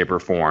way, shape, or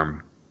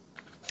form.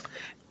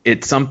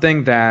 It's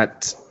something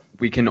that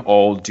we can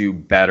all do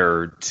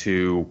better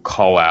to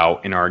call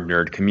out in our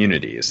nerd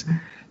communities.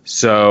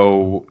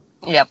 So,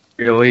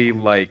 really,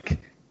 like,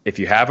 if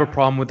you have a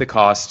problem with the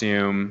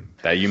costume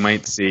that you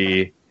might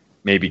see,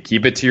 maybe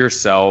keep it to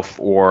yourself,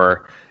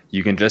 or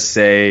you can just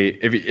say,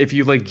 if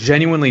you like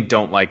genuinely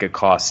don't like a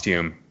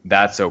costume,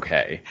 that's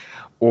okay.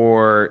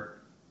 Or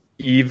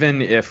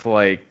even if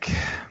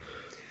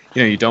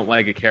you don't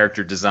like a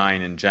character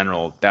design in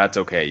general, that's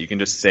okay. You can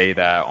just say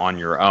that on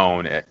your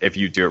own if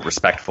you do it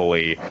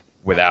respectfully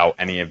without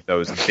any of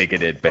those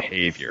bigoted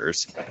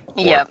behaviors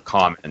or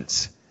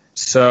comments.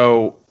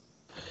 So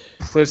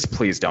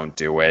please don't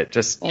do it.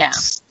 Just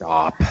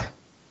stop.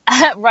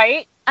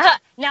 Right?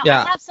 Now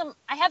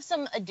I have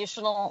some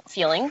additional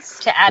feelings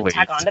to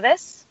tack onto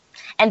this,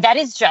 and that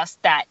is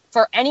just that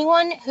for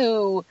anyone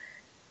who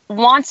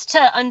wants to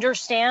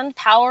understand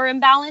power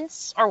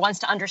imbalance or wants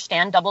to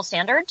understand double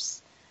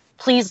standards,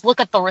 please look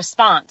at the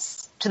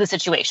response to the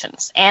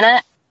situations.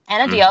 Anna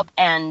Diop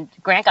and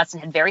Grant Gustin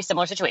had very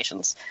similar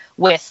situations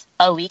with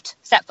a leaked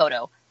set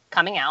photo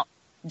coming out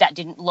that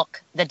didn't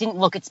look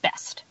its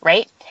best,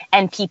 right?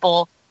 And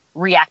people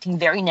reacting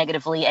very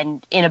negatively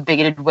and in a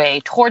bigoted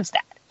way towards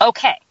that.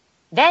 Okay.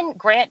 Then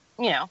Grant,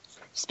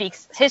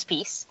 speaks his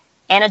piece.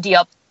 Anna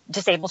Diop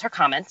disables her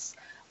comments.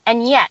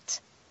 And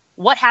yet,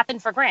 what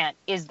happened for Grant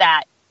is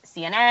that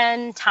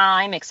CNN,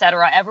 Time,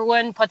 etc.,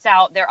 everyone puts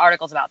out their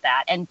articles about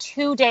that. And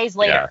 2 days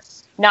later,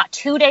 not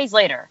 2 days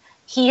later,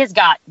 he has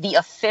got the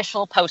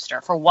official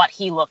poster for what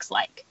he looks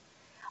like.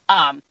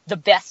 The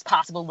best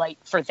possible light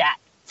for that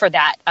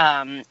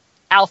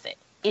outfit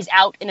is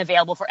out and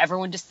available for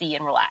everyone to see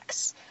and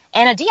relax.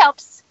 Anna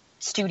Diop's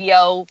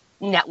studio,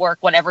 network,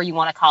 whatever you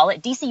want to call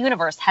it, DC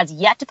Universe has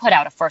yet to put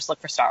out a first look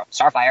for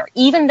Starfire,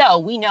 even though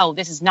we know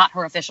this is not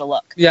her official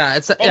look. Yeah,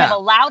 they have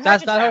allowed her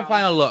that's to not drown her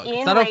final look. In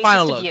it's not her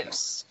final look.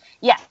 Abuse.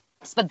 Yes,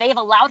 but they have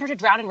allowed her to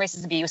drown in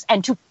racist abuse,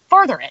 and to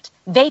further it,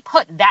 they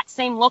put that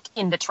same look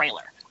in the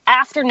trailer.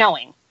 After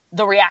knowing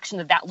the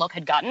reaction that look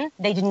had gotten,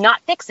 they did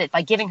not fix it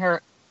by giving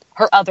her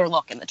other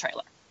look in the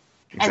trailer.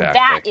 Exactly. And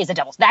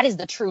that is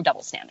the true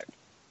double standard.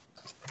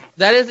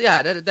 That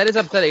is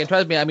upsetting. And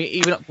trust me, I mean,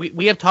 even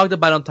we have talked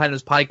about on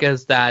Titan's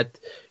podcast that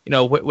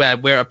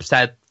we're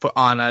upset for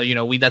Anna.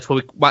 That's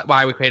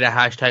why we created a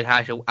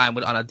hashtag I'm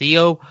with Anna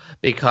Dio,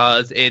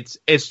 because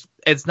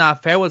it's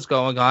not fair what's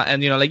going on.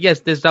 And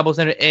yes, this double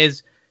standard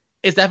is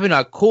definitely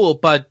not cool.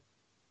 But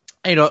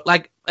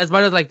as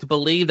much as to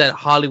believe that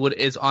Hollywood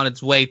is on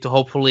its way to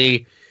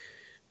hopefully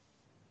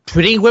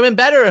treating women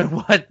better and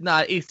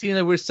whatnot, it seems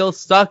that we're still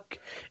stuck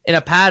in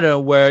a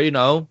pattern where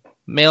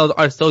males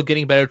are still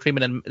getting better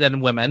treatment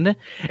than women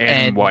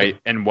and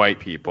white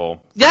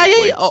people. Yeah.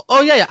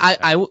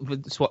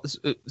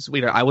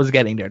 Sweetheart, I was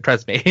getting there.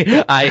 Trust me.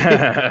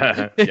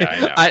 I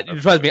know.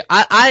 Trust me.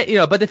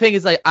 But the thing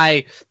is,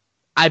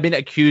 I've been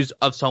accused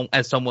of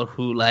someone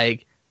who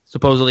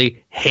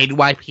supposedly hate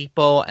white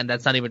people, and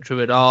that's not even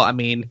true at all. I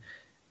mean,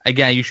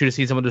 again, you should have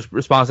seen some of the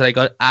response that I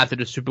got after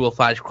the Super Bowl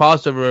Flash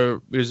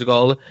crossover years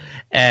ago,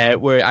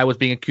 where I was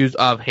being accused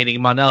of hating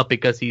Monel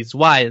because he's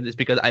white, and it's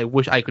because I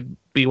wish I could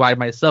be white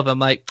myself. I'm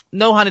like,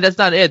 no, honey, that's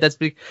not it. It's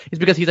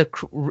because he's a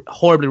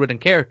horribly written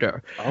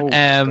character. Oh,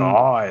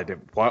 God.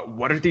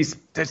 What are these?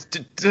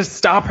 Just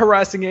stop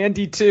harassing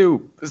Andy,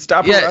 too.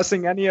 Stop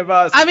harassing any of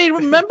us. I mean,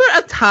 remember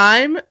a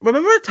time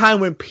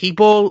when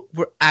people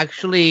were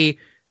actually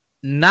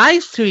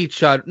nice to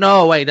each other?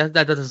 No, wait, that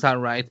doesn't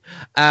sound right.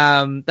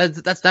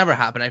 That's never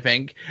happened, I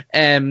think.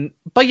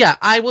 But yeah,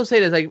 I will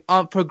say this,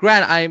 for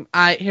Grant,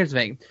 here's the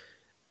thing.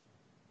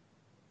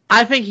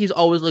 I think he's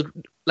always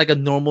looked like a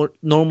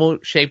normal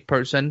shaped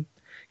person.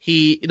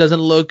 He doesn't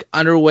look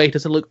underweight,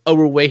 doesn't look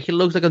overweight. He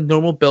looks like a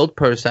normal built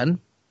person.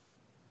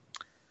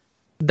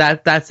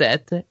 That's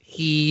it.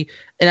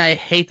 And I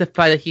hate the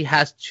fact that he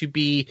has to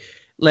be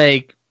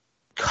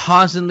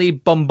constantly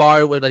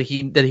bombarded with that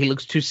he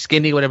looks too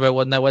skinny, whatever I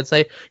would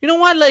say. You know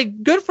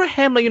what? Good for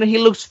him. He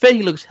looks fit.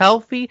 He looks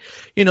healthy.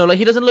 He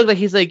doesn't look like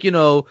he's not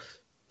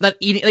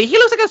eating. He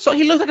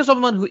looks like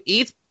someone who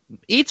eats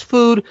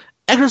food,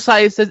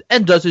 exercises,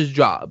 and does his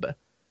job.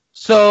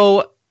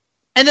 So,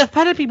 and the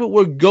fact that people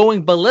were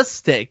going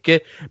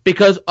ballistic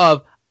because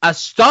of a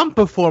stunt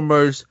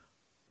performer's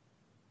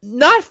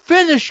not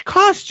finished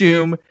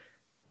costume,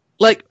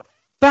 like,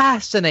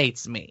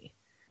 fascinates me.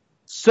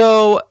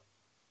 So,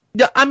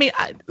 yeah, I mean,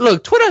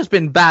 look, Twitter has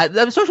been bad.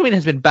 Social media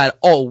has been bad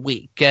all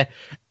week.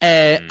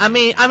 I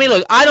mean,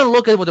 look, I don't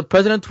look at what the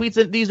president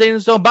tweets these days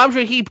and so, but I'm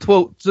sure he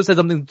said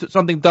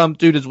something dumb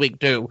too this week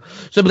too.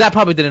 So, but that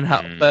probably didn't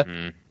help.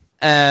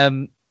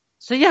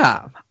 So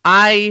yeah,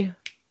 I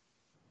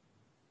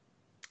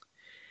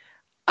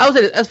would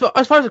say as far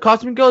as the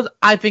costume goes,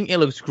 I think it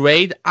looks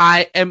great.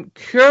 I am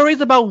curious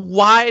about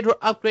why they're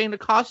upgrading the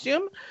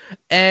costume,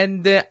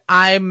 and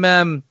I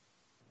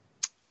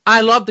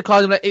love the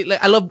costume.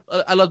 I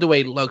love the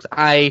way it looks.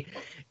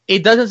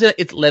 It doesn't say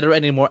it's leather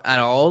anymore at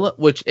all,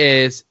 which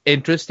is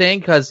interesting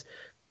because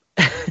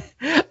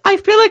I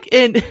feel like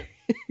in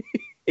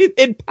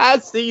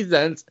past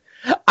seasons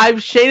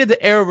I've shaded the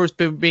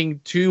Arrowverse being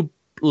too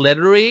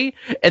leathery,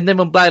 and then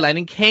when Black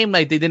Lightning came,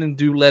 like, they didn't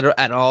do leather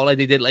at all. Like,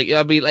 they did, like,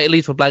 I mean, like, at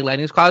least for Black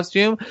Lightning's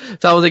costume.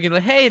 So I was like,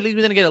 hey, at least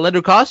we didn't get a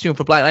leather costume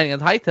for Black Lightning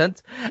and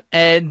Titans.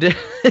 And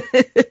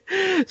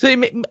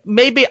so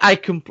maybe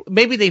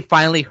they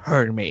finally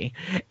heard me,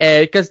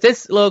 because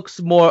this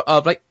looks more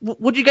of, like,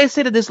 would you guys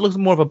say that this looks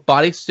more of a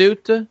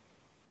bodysuit?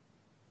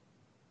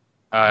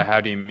 How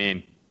do you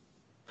mean?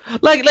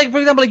 Like for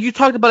example, like you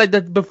talked about like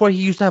that before. He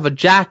used to have a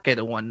jacket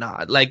and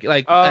whatnot.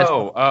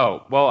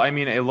 Well, I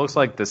mean, it looks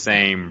like the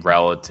same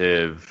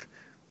relative,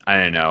 I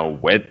don't know,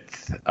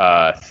 width,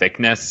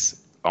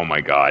 thickness. Oh my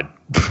god,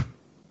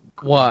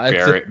 what?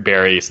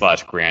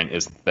 Barry/Grant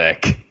is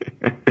thick.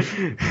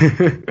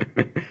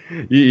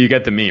 you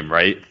get the meme,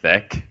 right?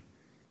 Thick.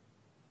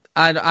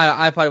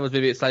 I thought it was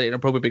maybe slightly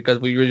inappropriate because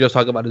we were just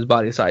talking about his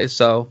body size.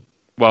 So.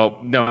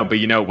 Well, no, but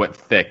you know what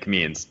thick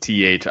means.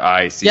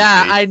 THIC.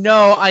 Yeah, I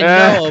know,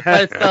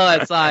 but still,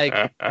 it's like,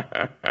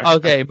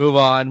 okay, move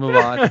on.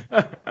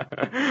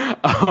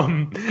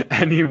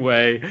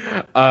 Anyway,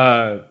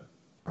 I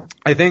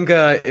think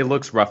it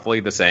looks roughly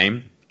the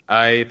same.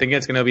 I think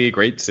it's going to be a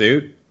great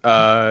suit.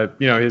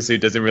 His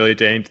suit doesn't really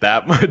change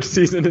that much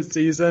season to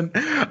season.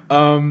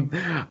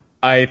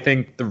 I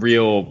think the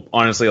real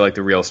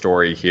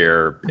story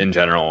here in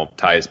general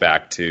ties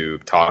back to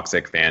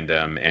toxic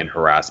fandom and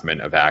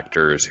harassment of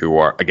actors who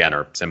are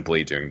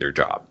simply doing their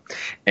job.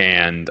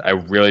 And I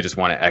really just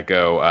want to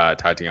echo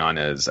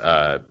Tatiana's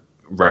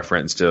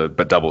reference to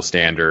double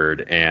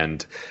standard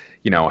and,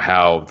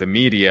 how the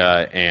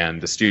media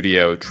and the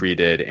studio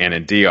treated Anna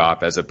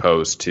Diop as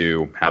opposed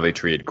to how they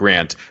treated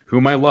Grant,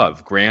 whom I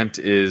love. Grant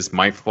is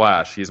my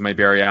Flash. He's my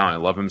Barry Allen. I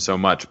love him so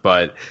much,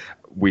 but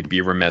we'd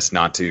be remiss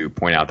not to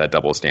point out that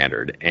double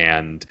standard.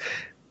 And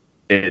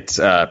it's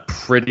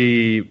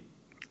pretty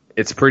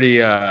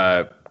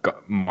obvious,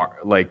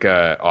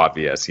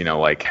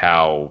 like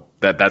how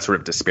that sort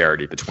of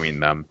disparity between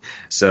them.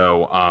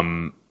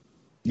 So,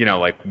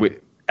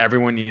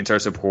 everyone needs our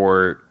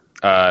support,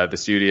 the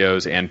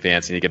studios and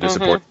fans need to get to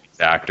support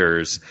these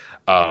actors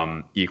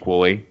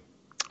equally,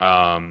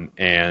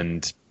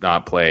 and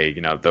not play,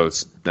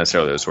 those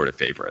sort of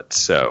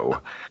favorites.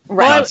 So,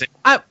 right.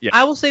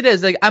 I will say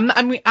this: like,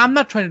 I'm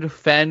not trying to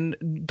defend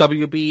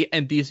WB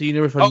and DC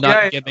Universe for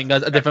not giving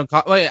us a different.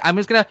 I'm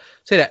just gonna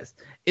say this: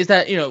 is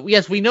that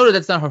yes, we know that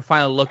that's not her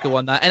final look and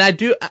whatnot, and I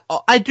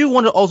do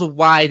wonder also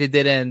why they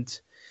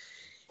didn't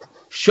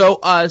show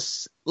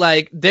us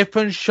like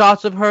different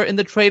shots of her in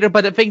the trailer.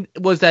 But the thing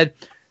was that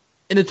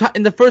in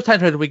the first time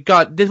trailer we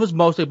got, this was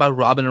mostly about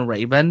Robin and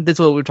Raven. This is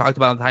what we talked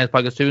about on the Times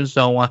podcast too, and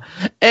so on.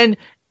 And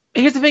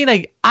here's the thing: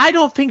 like, I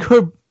don't think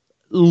her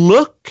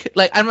look,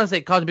 like, I'm not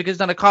saying costume because it's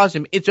not a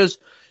costume. It's just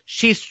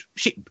she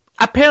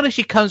apparently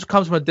she comes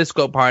from a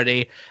disco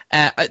party.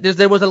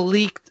 There was a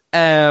leaked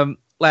description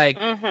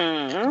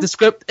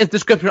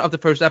of the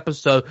first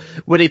episode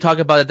where they talk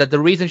about it, that the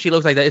reason she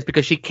looks like that is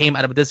because she came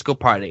out of a disco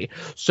party.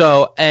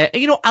 So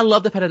I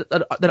love the fact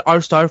that our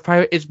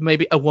Starfire is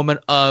maybe a woman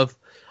of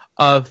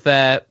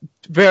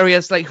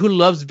various, like, who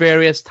loves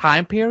various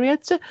time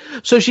periods.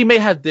 So she may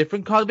have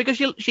different colors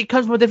because she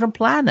comes from a different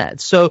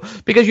planet. So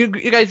because you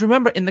guys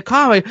remember in the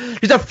comic,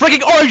 she's a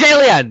freaking orange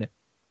alien.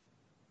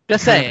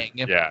 Just saying.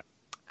 Yeah.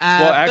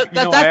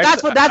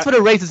 That's for the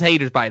racist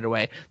haters, by the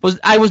way.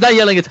 I was not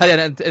yelling at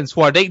Tatiana and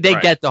Swart. They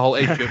get the whole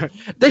issue.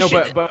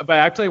 But I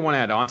actually want to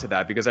add on to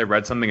that because I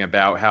read something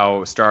about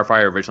how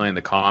Starfire originally in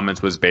the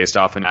comics was based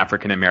off an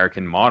African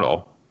American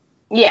model.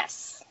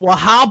 Yes. Well,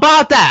 how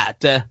about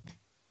that?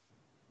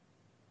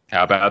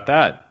 How about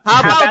that?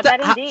 How about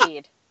that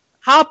indeed?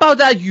 How about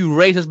that, you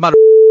racist mother?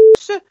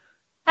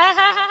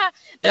 Yeah,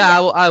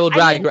 I will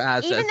drag your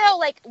ass. Even though,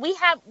 like,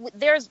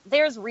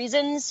 there's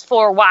reasons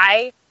for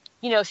why,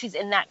 she's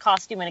in that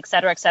costume and et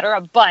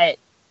cetera, but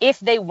if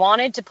they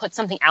wanted to put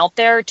something out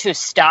there to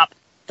stop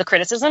the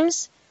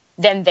criticisms,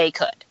 then they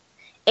could.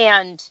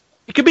 And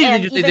it could be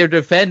they're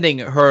defending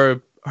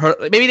her.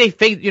 Maybe they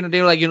think, they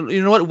were like,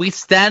 you know what, we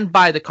stand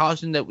by the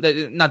costume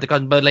not the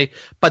costume, but like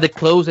by the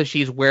clothes that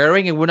she's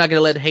wearing, and we're not going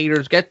to let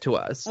haters get to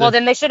us. Well,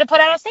 then they should have put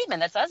out a statement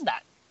that says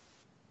that.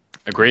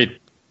 Agreed.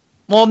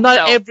 Well,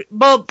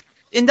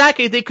 in that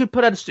case, they could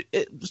put out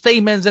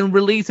statements and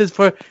releases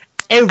for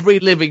every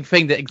living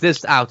thing that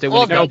exists out there.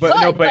 Well,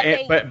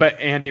 But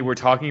Andy, we're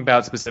talking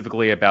about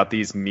specifically about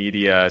these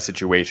media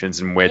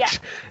situations in which,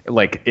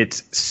 like,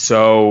 it's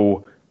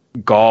so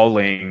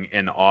galling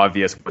and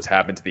obvious what's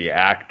happened to the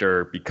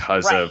actor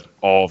because of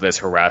all this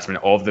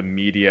harassment, all of the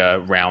media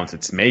rounds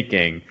it's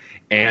making.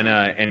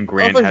 Anna and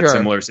Grant had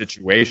similar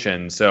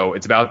situations, so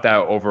it's about that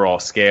overall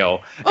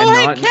scale.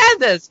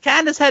 Candace!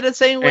 Candace had the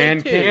same way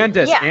too.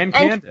 Candace. And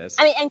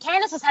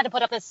Candace has had to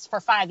put up this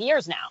for 5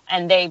 years now,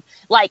 and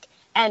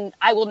and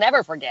I will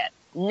never forget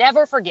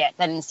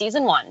that in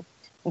season 1,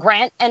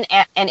 Grant and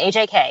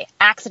AJK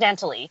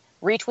accidentally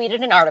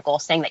retweeted an article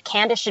saying that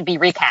Candace should be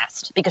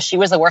recast because she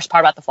was the worst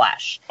part about the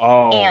Flash.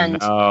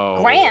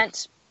 No.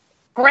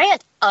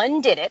 Grant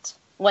undid it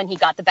when he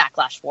got the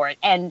backlash for it,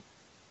 and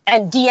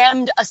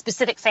DM'd a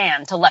specific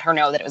fan to let her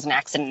know that it was an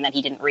accident and that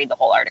he didn't read the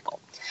whole article.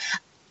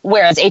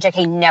 Whereas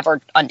AJK never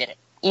undid it,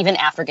 even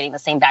after getting the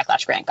same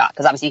backlash Grant got,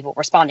 because obviously people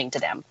were responding to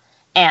them,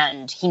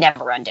 and he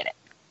never undid it.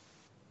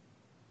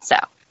 So.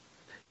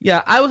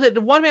 Yeah, I would say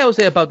the one thing I would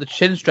say about the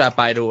chin strap,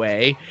 by the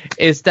way,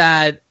 is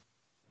that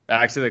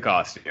back to the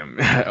costume.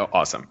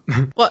 Awesome.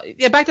 Well,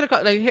 yeah, back to the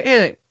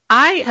costume.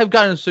 I have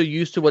gotten so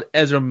used to what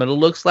Ezra Miller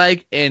looks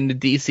like in the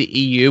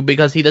DCEU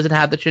because he doesn't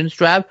have the chin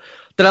strap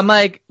that I'm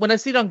like, when I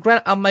see it on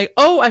Grant, I'm like,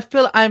 oh, I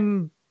feel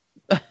I'm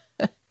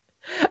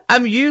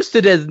used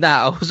to this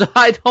now, so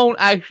I don't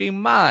actually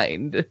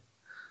mind.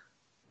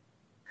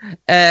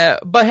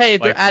 But hey,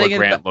 if like they're adding what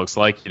Grant looks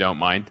like, you don't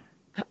mind?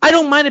 I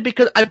don't mind it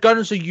because I've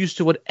gotten so used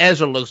to what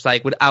Ezra looks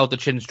like without the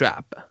chin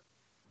strap.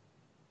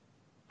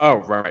 Oh,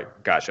 right.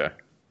 Gotcha.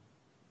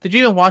 Did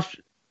you even watch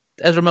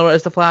Ezra Miller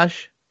as the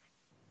Flash?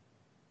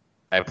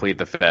 I plead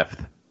the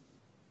fifth.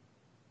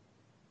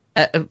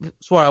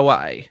 Swear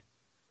why?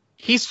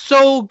 He's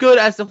so good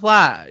as the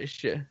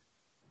Flash.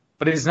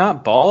 But he's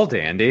not bald,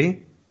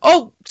 Andy.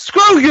 Oh,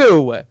 screw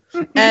you!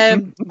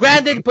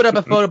 Grant did put up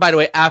a photo, by the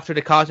way, after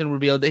the costume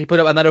reveal. He put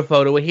up another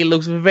photo where he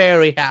looks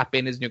very happy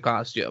in his new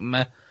costume.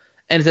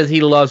 And it says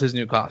he loves his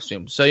new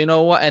costume. So you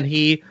know what? And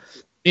you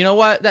know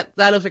what? That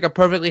looks like a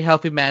perfectly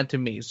healthy man to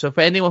me. So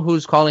for anyone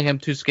who's calling him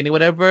too skinny,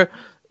 whatever,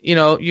 you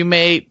know, you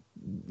may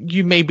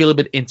be a little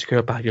bit insecure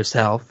about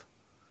yourself.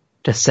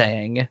 Just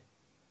saying.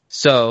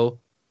 So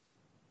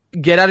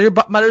get out of your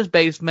mother's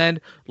basement.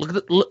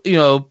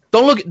 Don't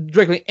look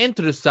directly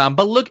into the sun,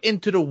 but look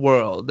into the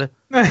world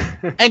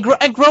and grow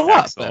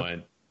up.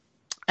 Excellent.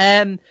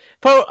 And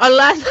for our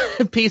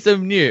last piece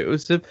of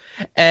news, we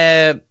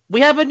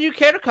have a new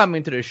character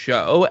coming to the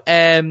show.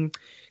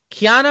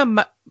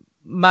 Kiana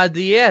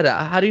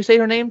Madeira. How do you say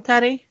her name,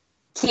 Taddy?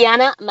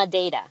 Kiana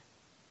Madeira.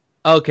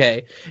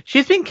 Okay.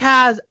 She's been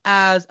cast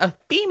as a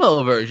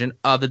female version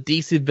of the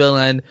DC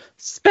villain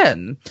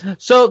Spin.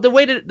 So the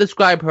way to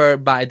describe her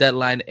by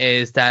Deadline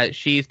is that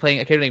she's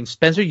playing a character named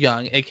Spencer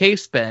Young, aka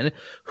Spin,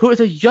 who is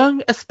a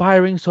young,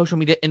 aspiring social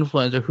media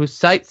influencer who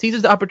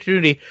seizes the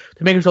opportunity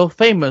to make herself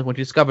famous when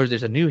she discovers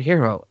there's a new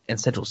hero in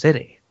Central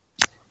City.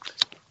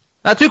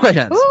 Now, 2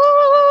 questions.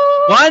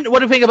 Ooh. 1, what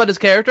do you think about this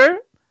character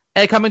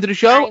coming to the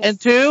show? And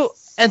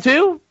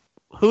two,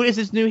 who is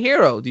this new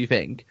hero, do you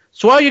think?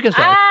 Swar, you can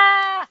start.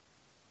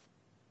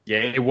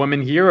 Yay,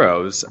 woman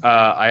heroes.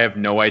 I have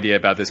no idea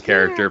about this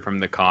character from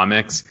the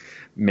comics.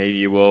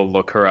 Maybe we'll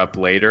look her up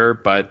later,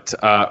 but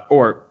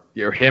or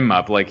him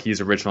up like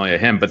he's originally a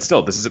him. But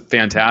still, this is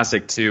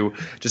fantastic to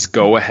just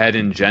go ahead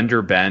and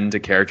gender bend a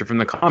character from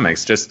the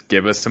comics. Just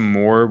give us some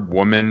more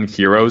woman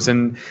heroes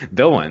and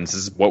villains.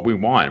 This is what we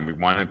want. We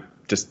want to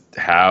just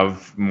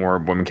have more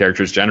women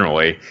characters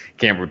generally.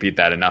 Can't repeat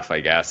that enough, I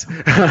guess.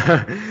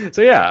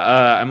 So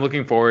yeah, I'm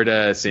looking forward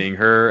to seeing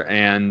her,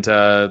 and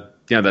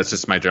that's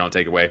just my general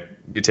takeaway.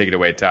 You take it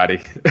away,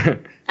 Toddy.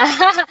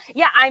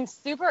 Yeah, I'm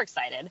super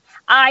excited.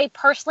 I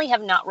personally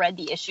have not read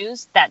the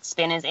issues that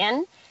Spin is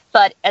in,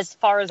 but as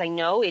far as I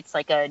know, it's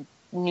like a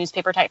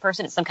newspaper type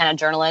person. It's some kind of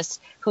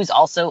journalist who's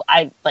also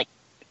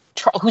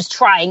who's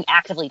trying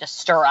actively to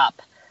stir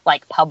up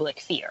like public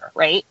fear,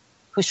 right?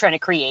 Who's trying to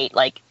create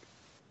like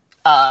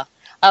a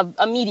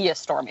media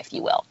storm, if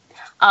you will.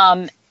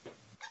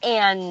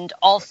 And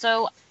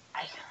also,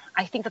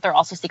 I think that they're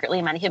also secretly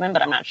a metahuman,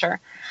 but I'm not sure.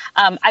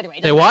 Either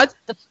way. They what?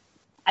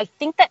 I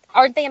think that,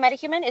 aren't they a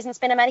metahuman? Isn't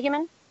Spin a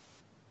metahuman?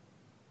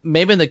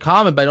 Maybe in the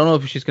comic, but I don't know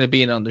if she's going to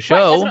be in on the show.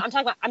 Right, that's what I'm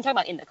talking about. I'm talking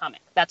about in the comic.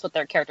 That's what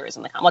their character is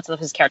in the comic. What's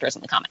his character is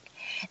in the comic.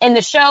 In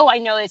the show, I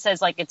know it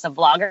says like it's a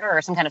vlogger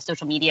or some kind of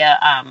social media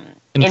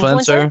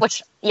influencer,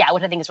 which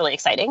I think is really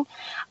exciting.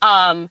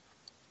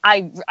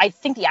 I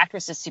think the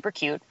actress is super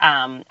cute.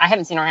 I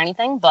haven't seen her or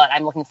anything, but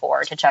I'm looking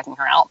forward to checking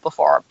her out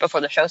before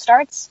the show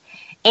starts.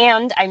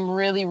 And I'm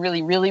really,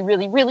 really, really,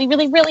 really, really,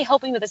 really, really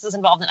hoping that this is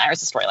involved in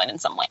Iris' storyline in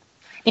some way.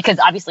 Because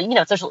obviously,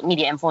 social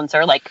media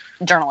influencer, like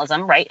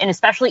journalism, right? And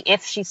especially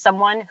if she's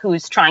someone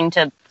who's trying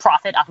to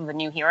profit off of a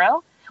new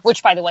hero,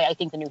 which, by the way, I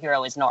think the new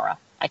hero is Nora.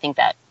 I think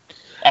that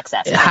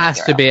XS it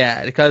has to be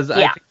because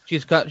I think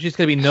she's going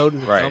to be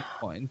noted at some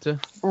point.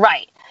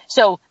 Right.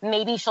 So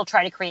maybe she'll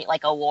try to create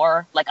like a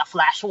war, like a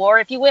Flash war,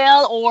 if you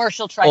will, or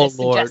she'll try to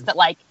suggest that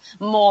like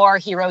more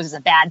heroes is a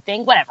bad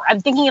thing. Whatever.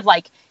 I'm thinking of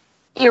like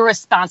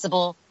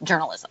irresponsible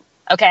journalism,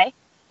 okay?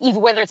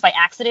 Even whether it's by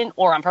accident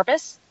or on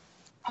purpose,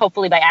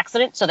 hopefully by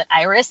accident, so that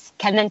Iris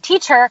can then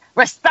teach her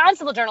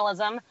responsible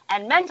journalism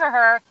and mentor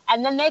her,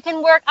 and then they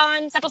can work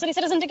on Central City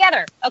Citizen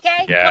together,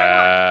 okay?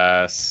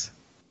 Yes.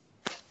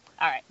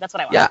 All right, that's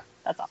what I want. Yeah.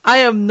 That's all. I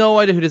have no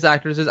idea who this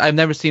actress is. I've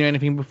never seen her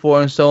anything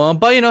before and so on.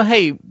 But,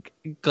 hey,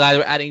 glad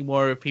we're adding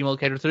more female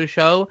characters to the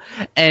show.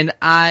 And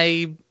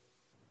I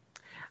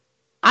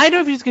don't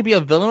know if she's going to be a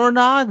villain or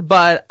not,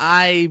 but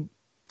I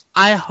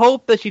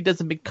hope that she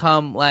doesn't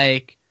become,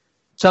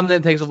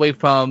 something that takes away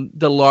from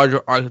the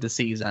larger arc of the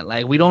season.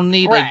 We don't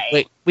need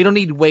we don't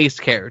need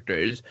waste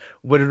characters,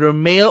 whether they're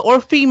male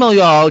or female,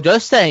 y'all.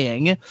 Just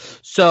saying.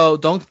 So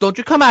don't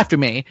you come after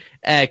me,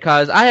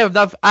 because I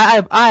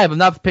have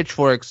enough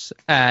pitchforks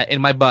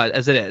in my butt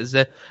as it is.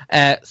 But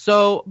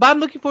I'm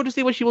looking forward to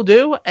see what she will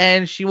do,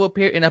 and she will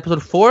appear in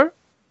episode 4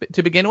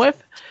 to begin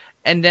with,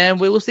 and then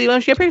we will see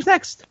when she appears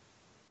next.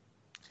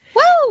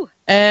 Woo!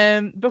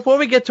 And before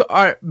we get to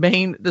our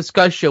main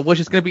discussion, which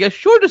is going to be a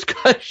short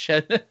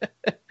discussion,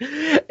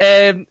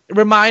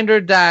 reminder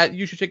that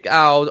you should check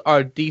out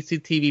our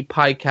DCTV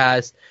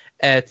podcast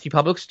at the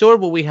Public Store,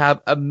 where we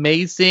have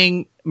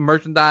amazing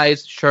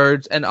merchandise,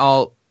 shirts, and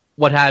all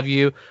what have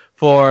you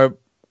for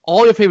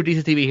all your favorite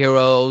DCTV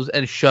heroes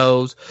and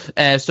shows.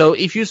 So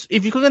if you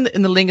click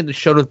in the link in the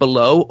show notes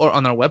below or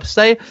on our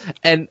website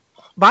and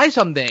buy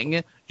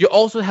something, you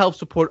also help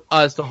support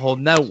us, the whole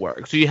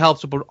network. So you help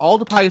support all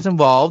the podcasts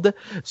involved.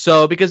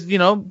 So because,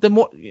 the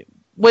more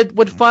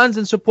with funds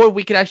and support,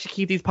 we can actually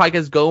keep these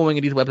podcasts going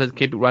and these websites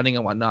keep running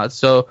and whatnot.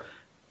 So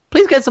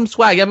please get some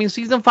swag.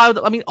 Season 5,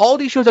 all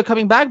these shows are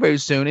coming back very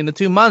soon in the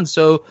 2 months.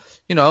 So,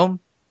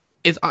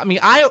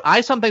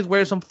 I sometimes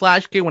wear some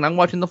Flash gear when I'm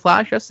watching The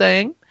Flash, just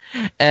saying.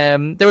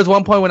 There was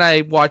one point when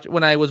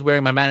I was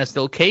wearing my Man of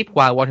Steel cape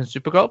while watching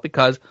Supergirl,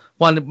 because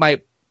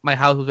my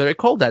house was very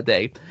cold that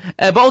day.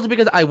 But also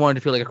because I wanted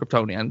to feel like a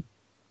Kryptonian.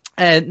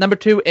 And number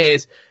 2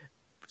 is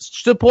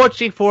support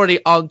She40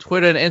 on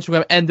Twitter and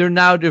Instagram, and they're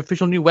now the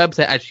official new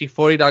website at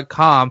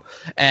she40.com.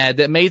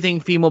 The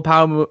amazing female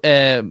power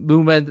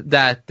movement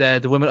that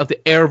the women of the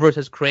Airverse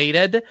has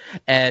created.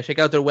 Check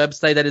out their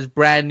website that is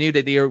brand new,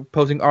 that they are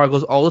posting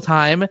articles all the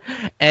time.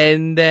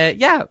 And let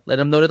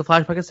them know that the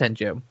Flash Podcast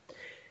sent you.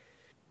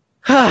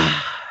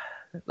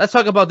 Let's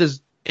talk about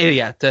this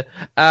idiot.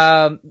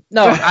 No,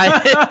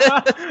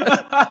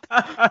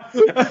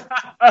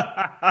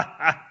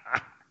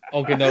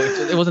 okay, no,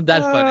 it wasn't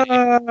that funny.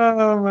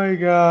 Oh my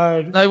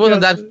god! No, it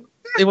wasn't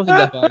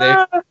that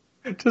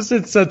funny. Just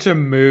in such a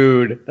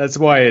mood. That's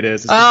why it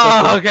is.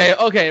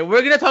 Okay.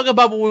 We're gonna talk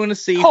about what we want to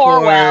see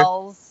Poor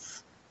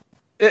Wells.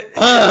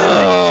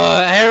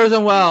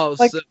 Harrison Wells.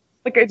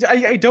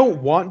 I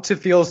don't want to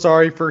feel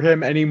sorry for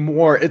him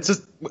anymore. It's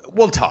just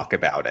we'll talk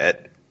about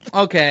it.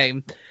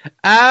 Okay.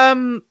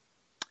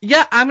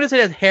 Yeah, I'm going to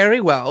say that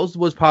Harry Wells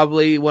was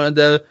probably one of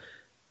the,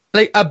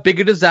 a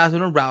bigger disaster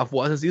than Ralph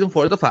was in season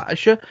 4 of The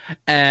Flash.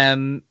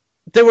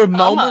 There were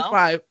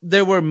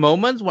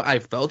moments where I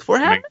felt for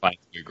him. I'm inclined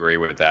to agree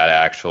with that,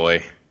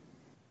 actually.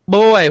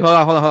 But wait, hold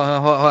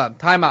on.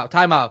 Time out.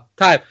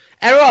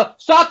 Everyone,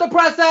 stop the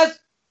process!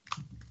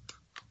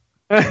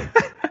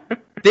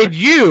 Did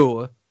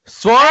you,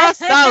 Swara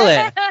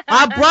Saleh,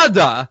 our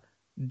brother,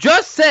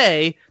 just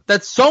say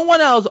that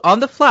someone else on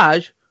The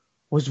Flash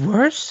was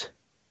worse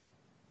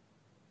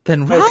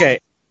than Ralph? Okay,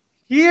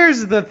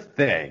 here's the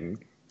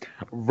thing.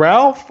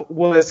 Ralph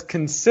was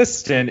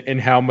consistent in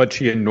how much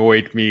he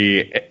annoyed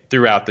me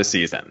throughout the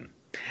season.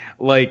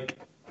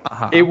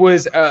 It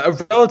was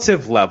a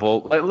relative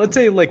level. Let's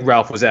say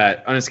Ralph was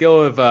on a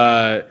scale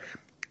of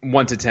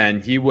 1 to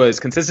 10, he was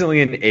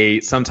consistently an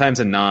 8, sometimes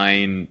a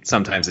 9,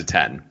 sometimes a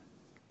 10.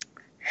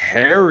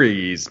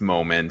 Harry's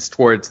moments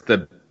towards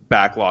the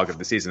backlog of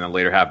the season, the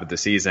later half of the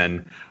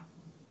season,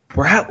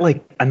 were at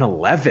an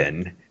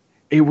 11.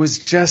 It was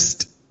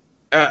just,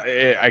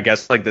 I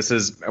guess this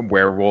is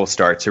where we'll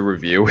start to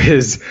review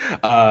his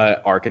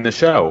arc in the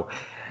show.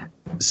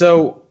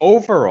 So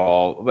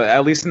overall,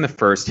 at least in the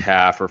first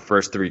half or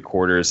first 3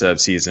 quarters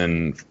of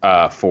season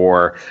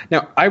 4,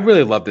 now I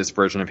really love this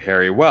version of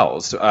Harry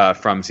Wells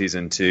from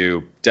season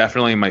 2.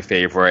 Definitely my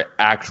favorite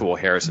actual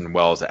Harrison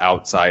Wells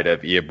outside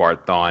of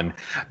Eobard Thawne,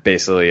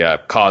 basically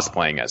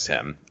cosplaying as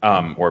him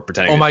or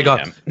pretending. Oh my to be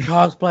god, him.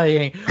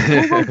 cosplaying!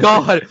 Oh my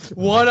god,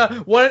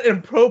 what an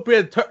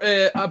appropriate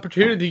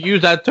opportunity to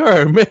use that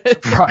term.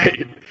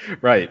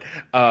 Right.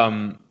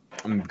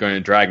 I'm going to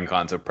Dragon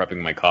Con, so prepping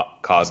my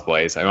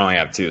cosplays. I only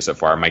have 2 so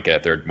far. I might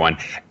get a 3rd one.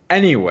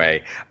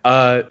 Anyway,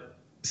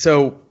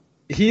 so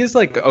he is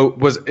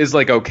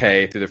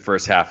okay through the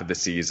first half of the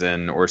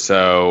season or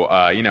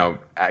so.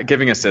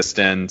 Giving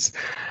assistance,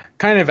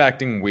 kind of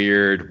acting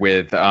weird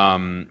with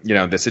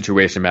the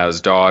situation about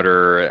his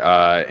daughter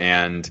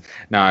and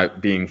not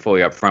being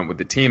fully upfront with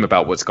the team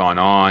about what's gone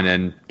on,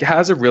 and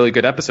has a really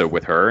good episode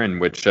with her in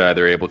which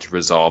they're able to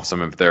resolve some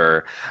of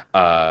their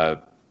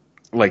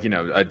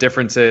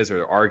differences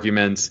or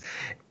arguments.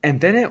 And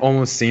then it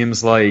almost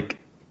seems like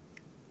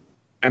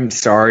I'm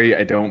sorry,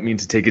 I don't mean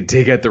to take a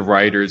dig at the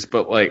writers,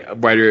 but like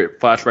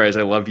Flash writers,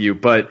 I love you,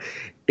 but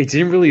it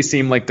didn't really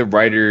seem like the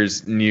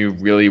writers knew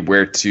really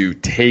where to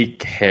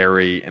take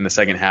Harry in the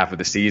second half of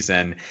the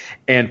season.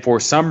 And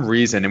for some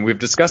reason, and we've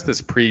discussed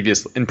this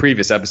in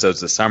previous episodes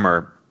this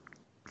summer,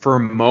 for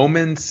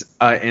moments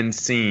and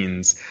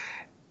scenes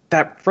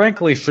that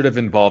frankly should have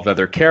involved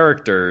other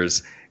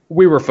characters,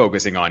 we were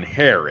focusing on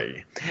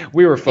Harry.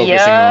 We were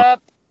focusing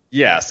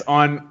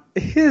on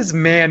his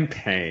man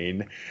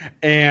pain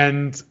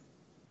and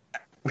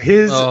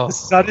his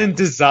sudden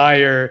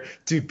desire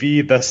to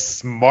be the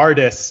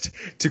smartest,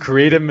 to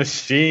create a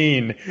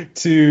machine,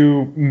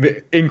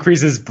 to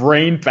increase his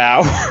brain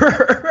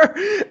power.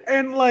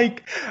 And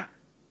like,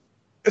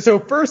 so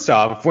first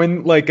off,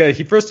 when like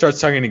he first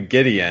starts talking to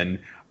Gideon,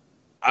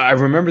 I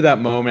remember that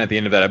moment at the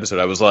end of that episode.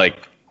 I was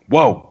like,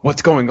 whoa,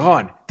 what's going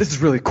on? This is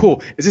really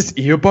cool. Is this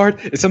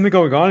Eobard? Is something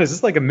going on? Is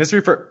this like a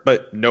mystery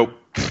but nope.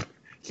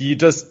 He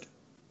just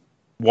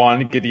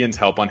wanted Gideon's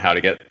help on how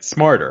to get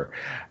smarter.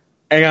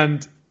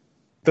 And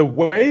the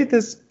way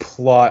this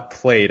plot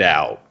played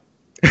out,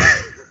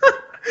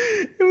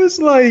 it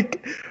was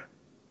like,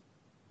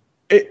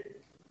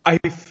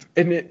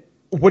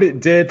 what it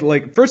did,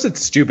 like, first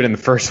it's stupid in the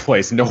first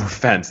place, no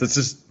offense. That's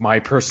just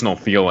my personal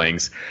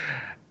feelings.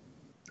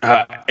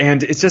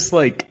 And it's just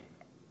like,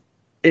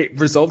 it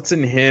results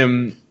in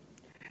him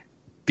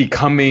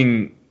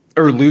becoming,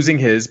 or losing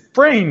his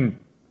brain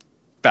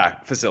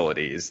back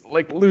facilities,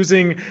 like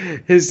losing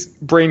his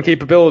brain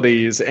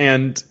capabilities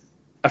and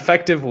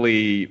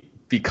effectively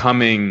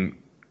becoming,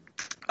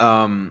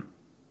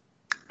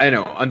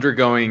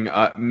 undergoing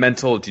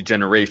mental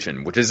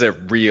degeneration, which is a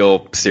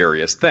real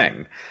serious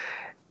thing.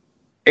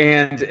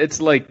 And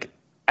it's like,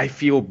 I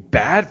feel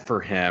bad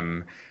for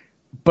him,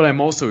 but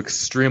I'm also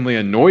extremely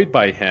annoyed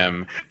by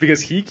him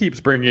because he keeps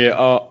bringing it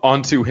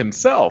onto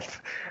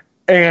himself.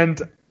 And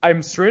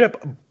I'm straight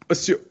up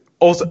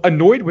also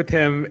annoyed with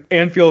him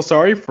and feel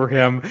sorry for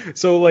him.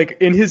 So like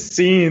in his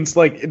scenes,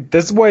 like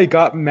this is why it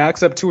got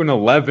Max up to an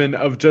 11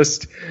 of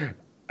just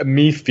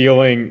me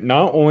feeling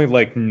not only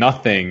like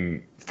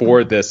nothing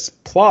for this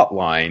plot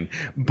line,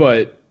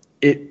 but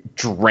it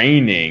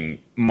draining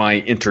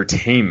my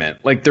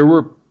entertainment. Like there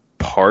were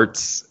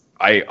parts,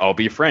 I'll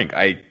be frank,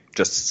 I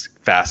just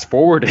fast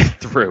forwarded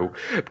through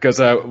because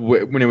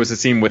when it was a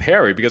scene with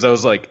Harry, because I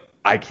was like,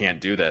 I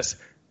can't do this.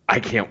 I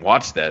can't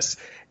watch this.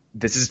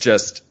 This is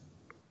just,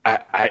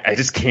 I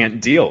just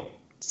can't deal.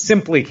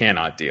 Simply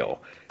cannot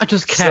deal. I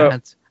just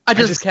can't. So, I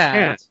just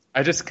can't.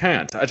 I just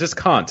can't,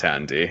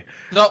 Andy.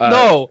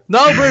 No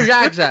British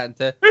accent.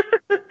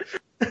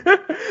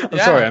 I'm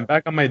sorry, I'm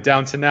back on my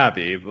Downton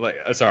Abbey. Like,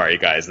 sorry,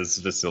 guys, this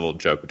is just a little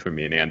joke between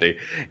me and Andy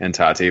and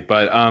Tati.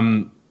 But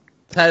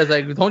Tati's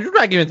like, don't you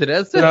drag you into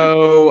this?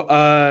 So,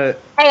 hey,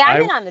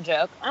 I'm in on the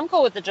joke. I'm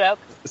cool with the joke.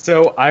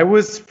 So I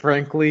was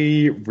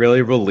frankly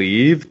really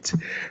relieved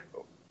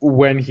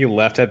when he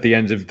left at the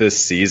end of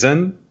this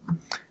season.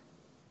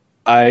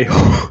 I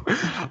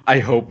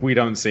hope we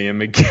don't see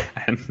him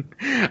again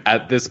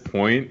at this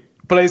point.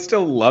 But I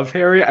still love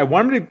Harry. I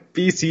want him to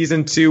be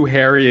season 2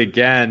 Harry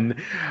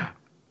again.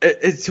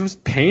 It's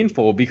just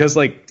painful because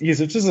like he's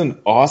just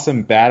an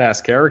awesome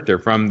badass character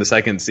from the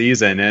second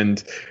season,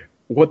 and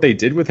what they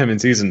did with him in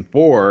season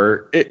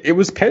 4, it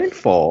was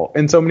painful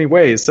in so many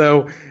ways.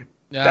 So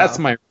that's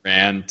my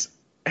rant.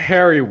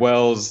 Harry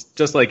Wells,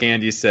 just like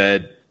Andy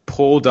said,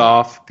 pulled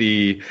off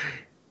the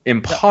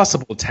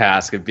impossible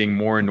task of being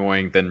more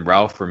annoying than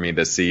Ralph for me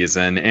this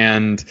season,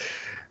 and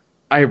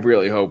I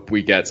really hope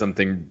we get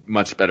something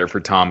much better for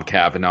Tom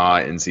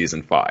Cavanaugh in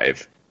season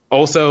 5.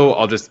 Also,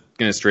 I'll just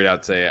gonna straight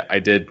out say I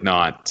did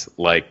not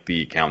like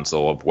the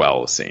Council of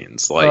Wells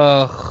scenes, like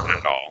not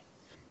at all.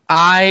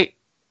 I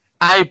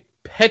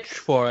pitched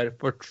for it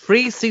for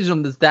 3 seasons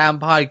on this damn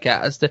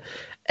podcast,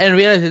 and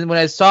realized when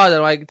I saw it,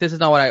 I'm like, this is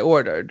not what I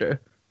ordered.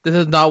 This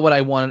is not what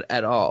I wanted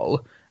at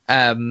all.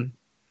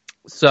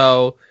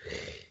 So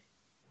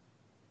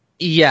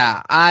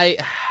yeah,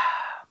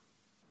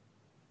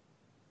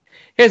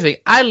 here's the thing.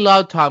 I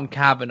love Tom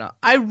Cavanaugh.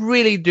 I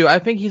really do. I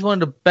think he's one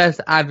of the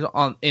best actors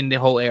in the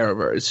whole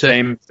Arrowverse.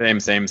 Same.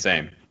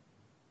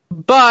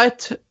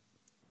 But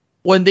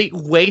when they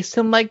waste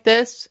him like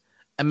this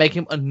and make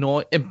him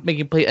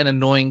play an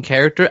annoying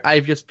character, I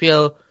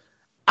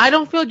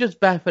don't feel just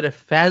bad for the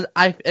fans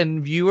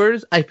and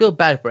viewers. I feel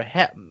bad for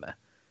him.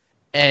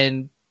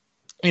 And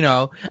you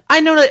know, I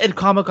know that at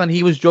Comic-Con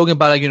he was joking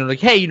about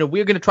hey,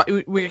 we're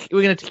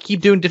gonna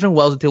keep doing different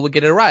Wells until we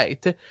get it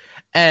right.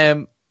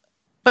 But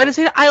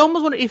I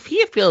almost wonder if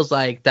he feels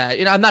like that.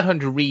 I'm not trying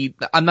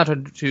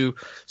to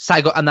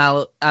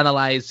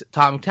psychoanalyze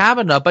Tom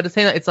Cavanaugh, but at the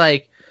same time, it's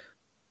like,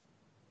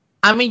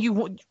 I mean,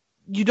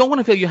 you don't want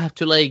to feel you have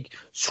to like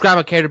scrap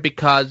a character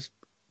because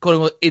quote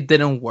unquote it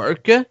didn't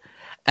work,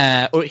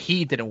 or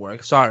he didn't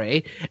work.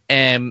 Sorry.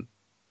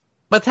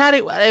 But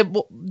Tati,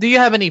 do you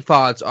have any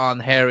thoughts on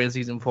Harry in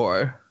season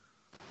 4?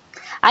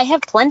 I have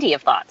plenty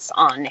of thoughts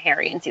on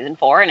Harry in season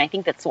 4, and I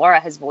think that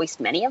Swara has voiced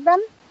many of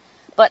them.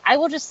 But I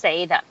will just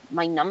say that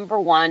my number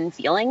one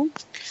feeling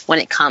when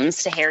it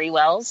comes to Harry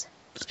Wells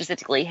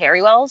specifically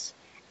Harry Wells,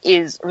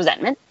 is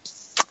resentment.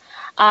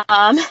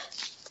 I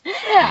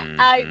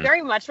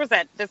very much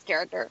resent this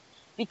character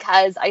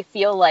because I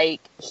feel like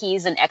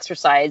he's an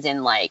exercise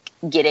in like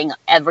getting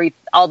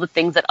all the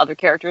things that other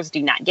characters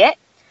do not get.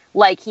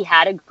 Like, he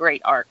had a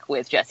great arc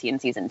with Jesse in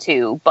season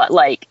 2, but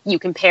like, you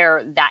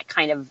compare that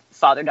kind of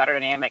father-daughter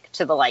dynamic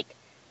to the like,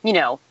 you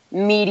know,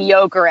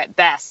 mediocre at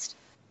best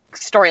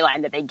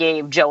storyline that they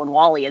gave Joe and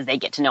Wally as they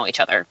get to know each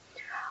other.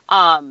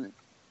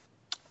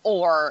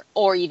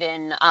 Or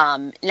even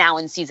now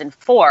in season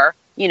 4,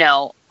 you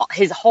know,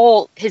 his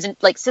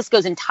like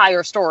Cisco's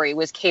entire story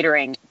was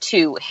catering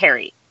to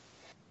Harry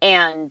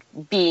and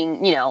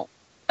being, you know,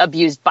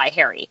 abused by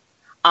Harry.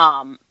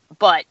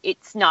 But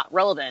it's not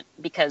relevant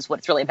because what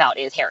it's really about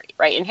is Harry,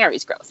 right? And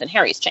Harry's growth and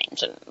Harry's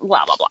change and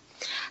blah, blah, blah.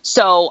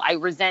 So I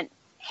resent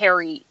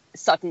Harry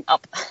sucking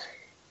up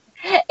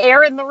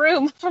air in the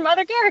room from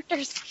other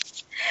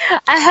characters.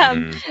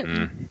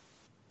 And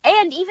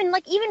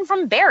even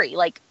from Barry,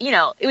 like, you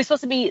know, it was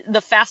supposed to be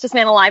the fastest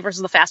man alive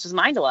versus the fastest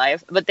mind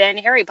alive. But then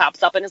Harry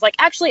pops up and is like,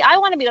 actually, I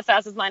want to be the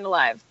fastest mind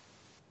alive.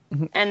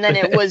 And then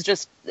it was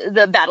just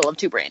the battle of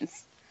two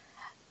brains.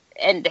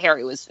 And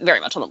Harry was very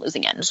much on the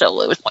losing end,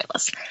 so it was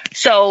pointless.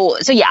 So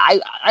yeah,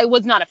 I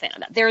was not a fan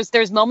of that.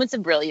 There's moments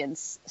of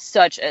brilliance,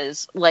 such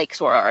as, like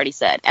Sora already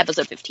said,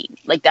 episode 15,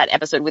 like that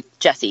episode with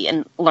Jessie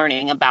and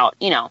learning about,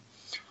 you know,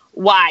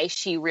 why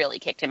she really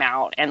kicked him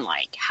out and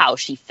like how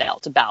she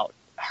felt about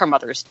her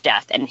mother's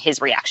death and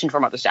his reaction to her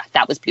mother's death.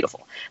 That was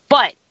beautiful.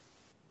 But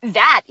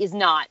that is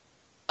not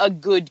a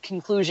good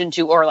conclusion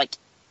to, or like,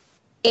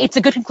 it's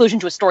a good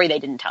conclusion to a story they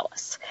didn't tell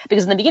us.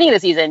 Because in the beginning of the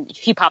season,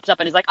 he pops up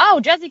and is like, oh,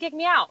 Jessie kicked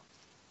me out.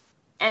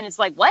 And it's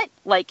like, what?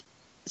 Like,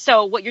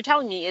 so what you're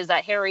telling me is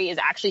that Harry is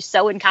actually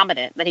so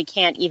incompetent that he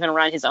can't even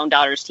run his own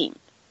daughter's team.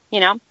 You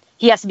know?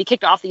 He has to be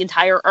kicked off the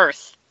entire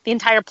Earth, the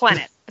entire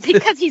planet,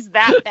 because he's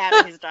that bad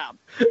at his job.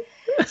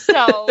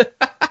 So,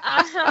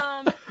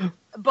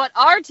 but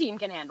our team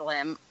can handle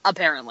him,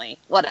 apparently.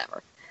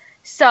 Whatever.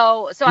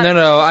 So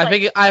I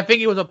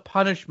think it was a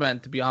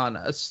punishment, to be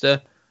honest.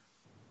 A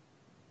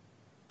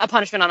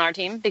punishment on our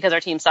team because our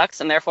team sucks,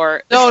 and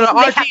therefore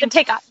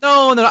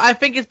I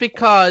think it's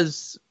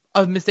because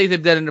of mistakes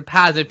they've done in the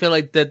past. I feel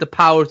like the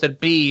powers that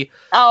be.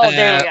 Oh,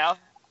 there you go.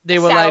 They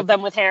were saddled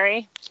them with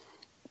Harry.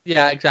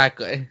 Yeah,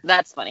 exactly.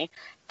 That's funny.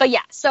 But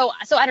yeah, so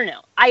I don't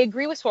know. I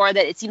agree with Sora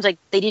that it seems like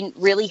they didn't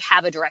really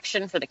have a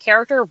direction for the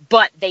character,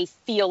 but they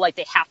feel like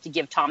they have to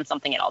give Tom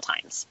something at all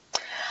times.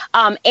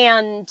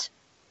 And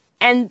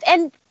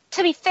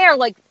to be fair,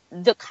 like,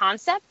 the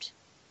concept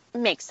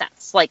makes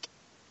sense. Like,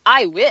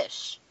 I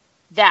wish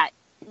that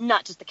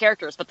not just the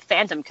characters, but the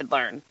fandom could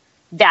learn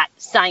that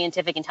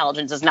scientific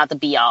intelligence is not the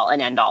be-all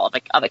and end-all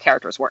of a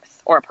character's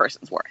worth or a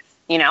person's worth,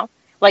 you know?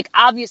 Like,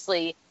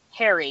 obviously,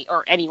 Harry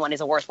or anyone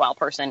is a worthwhile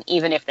person,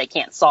 even if they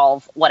can't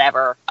solve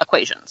whatever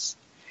equations.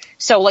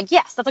 So, like,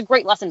 yes, that's a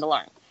great lesson to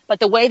learn.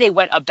 But the way they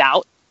went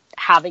about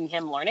having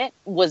him learn it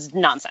was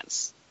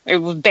nonsense.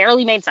 It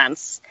barely made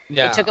sense.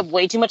 Yeah. It took up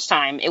way too much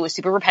time. It was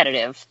super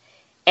repetitive.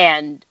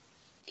 And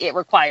it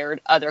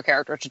required other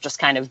characters to just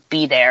kind of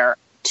be there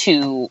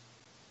to,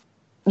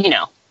 you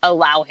know,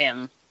 allow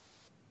him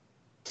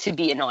to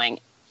be annoying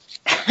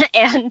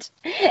and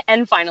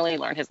finally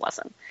learn his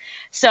lesson.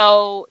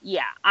 So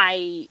yeah,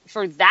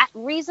 for that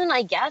reason,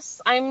 I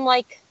guess I'm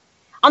like,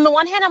 on the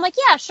one hand, I'm like,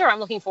 yeah, sure, I'm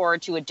looking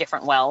forward to a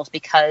different Wells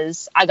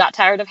because I got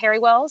tired of Harry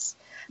Wells.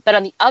 But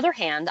on the other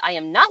hand, I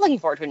am not looking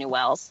forward to a new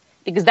Wells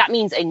because that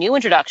means a new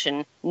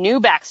introduction,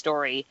 new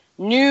backstory,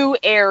 new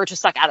air to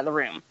suck out of the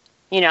room,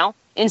 you know?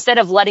 Instead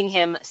of letting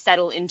him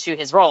settle into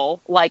his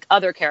role like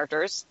other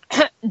characters,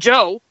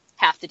 Joe,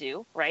 have to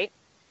do, right?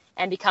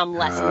 And become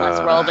less and less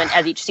relevant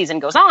as each season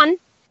goes on.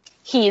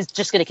 He's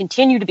just going to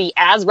continue to be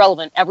as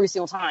relevant every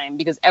single time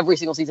because every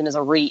single season is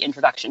a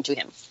reintroduction to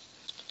him.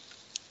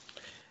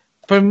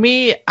 For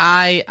me,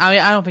 I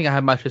don't think I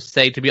have much to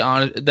say, to be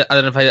honest.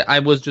 I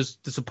was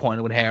just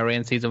disappointed with Harry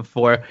in season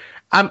 4.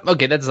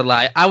 Okay, that's a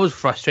lie. I was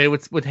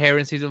frustrated with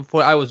Harry in season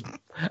 4. I was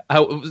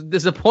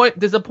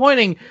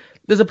disappointing.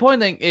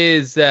 Disappointing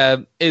is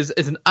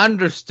an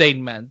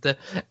understatement.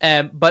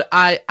 But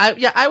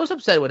I was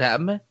upset with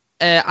him.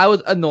 I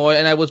was annoyed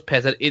and I was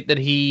pissed that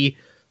he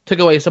took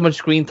away so much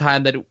screen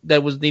time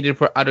that was needed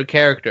for other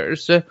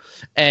characters,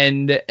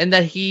 and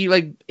that he,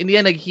 like, in the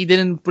end, like, he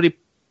didn't really.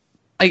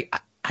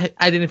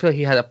 I didn't feel like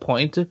he had a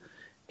point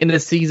in the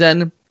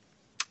season.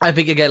 I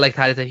think again, like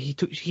Tyler said, he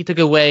took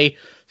away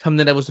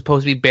something that was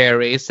supposed to be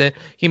Barry's.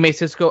 He made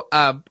Cisco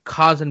a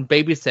cousin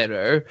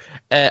babysitter.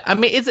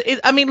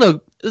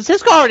 Look,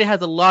 Cisco already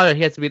has a lot.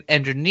 He has to be an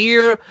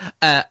engineer,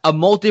 a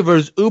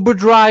multiverse Uber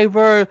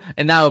driver,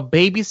 and now a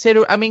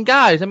babysitter. I mean,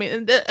 guys,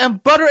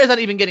 and Butter is not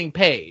even getting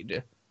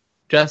paid.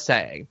 Just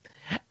saying.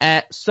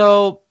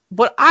 So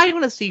what I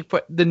want to see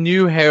for the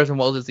new Harrison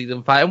Wells in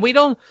season 5, and we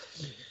don't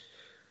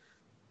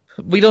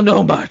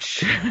know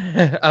much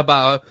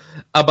about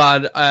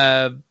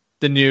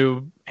the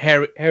new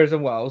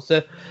Harrison Wells.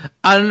 I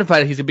don't know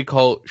if he's gonna be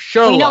called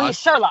Sherlock. We know he's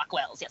Sherlock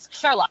Wells, yes,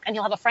 Sherlock, and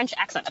he'll have a French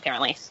accent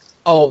apparently.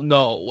 Oh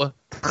no,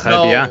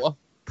 Très bien.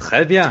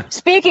 Très bien.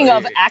 Speaking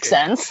of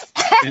accents.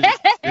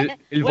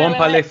 Ils vont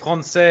parler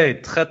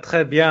français très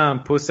très bien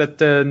pour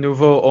cet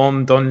nouveau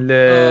homme dans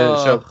le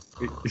show.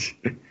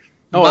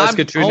 Est-ce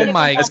que tu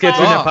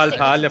ne parles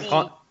pas le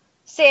français?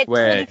 C'est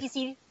trop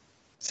difficile.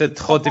 C'est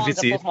trop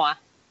difficile pour moi.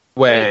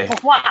 Ouais.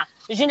 Pour moi,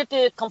 je ne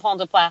peux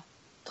comprendre pas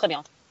très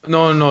bien.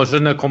 Non, je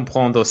ne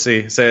comprends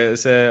aussi.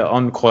 C'est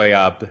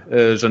incroyable.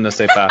 Je ne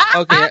sais pas.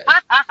 Okay,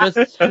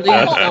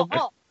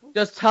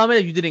 just tell me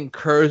that you didn't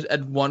curse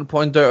at one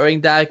point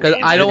during that, because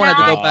I don't want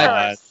to go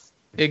back.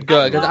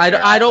 Good, because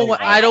I know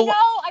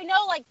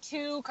like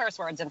 2 curse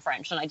words in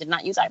French, and I did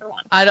not use either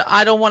one.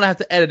 I don't want to have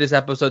to edit this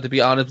episode, to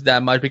be honest,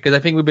 that much, because I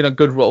think we've been on a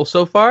good roll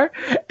so far.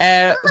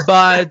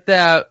 But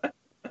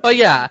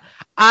yeah,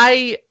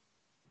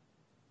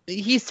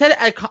 he said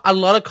at a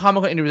lot of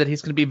Comic-Con interviews that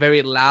he's going to be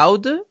very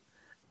loud,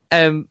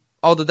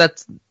 although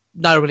that's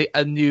not really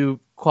a new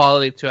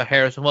quality to a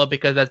Harrison Wells,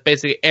 because that's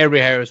basically every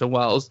Harrison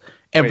Wells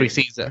every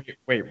season.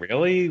 Wait,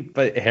 really?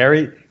 But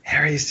Harry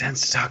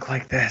tends to talk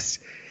like this.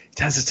 He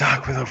tends to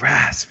talk with a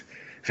rasp,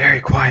 very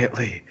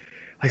quietly,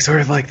 like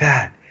sort of like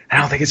that. I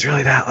don't think it's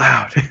really that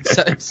loud.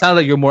 It sounds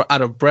like you're more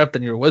out of breath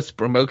than you're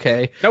whispering.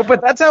 Okay. No,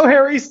 but that's how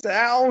Harry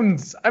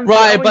sounds.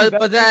 Right,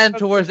 but then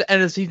towards the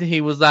end of the season,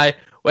 he was like,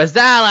 "Where's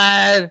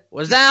Alan?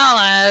 Where's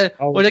Alan?"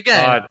 Oh, Which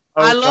again,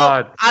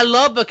 God. I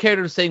love the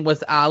character saying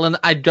 "Where's Alan."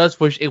 I just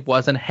wish it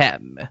wasn't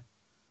him.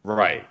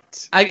 Right.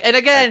 And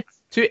again,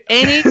 to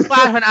any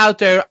Flashman out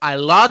there, I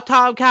love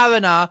Tom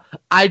Cavanaugh.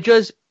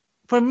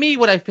 For me,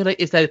 what I feel like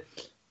is that,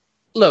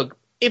 look,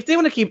 if they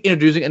want to keep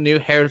introducing a new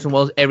Harrison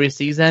Wells every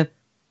season,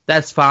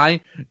 that's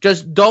fine.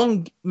 Just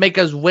don't make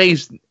us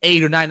waste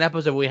 8 or 9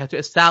 episodes where we have to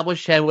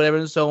establish him, whatever,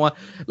 and so on.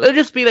 Let it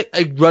just be like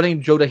a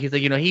running joke that he's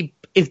like, he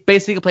is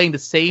basically playing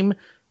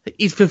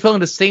he's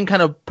fulfilling the same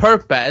kind of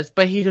purpose,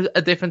 but he's just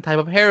a different type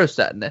of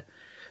Harrison.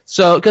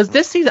 So, because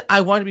this season,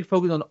 I want to be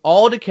focused on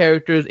all the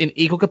characters in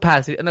equal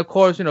capacity, and of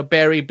course,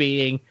 Barry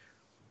being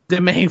the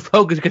main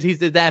focus because he's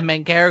that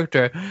main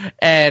character.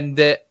 And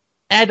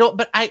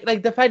I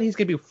like the fact he's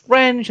gonna be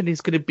French and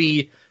he's gonna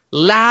be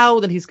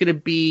loud and he's gonna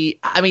be.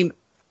 I mean,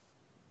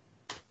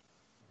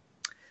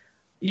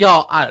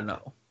 y'all, I don't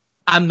know.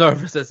 I'm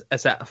nervous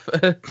as F.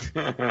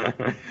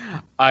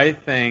 I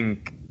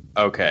think.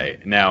 Okay,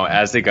 now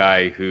as the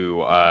guy who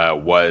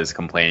was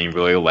complaining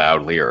really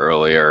loudly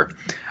earlier,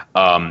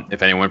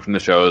 if anyone from the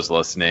show is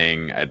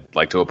listening, I'd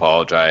like to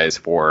apologize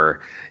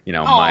for,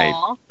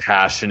 my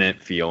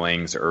passionate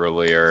feelings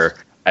earlier.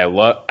 I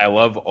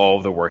love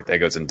all the work that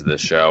goes into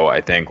this show. I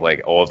think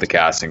like all of the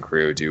cast and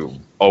crew do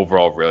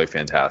overall really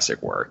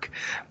fantastic work.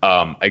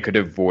 I could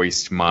have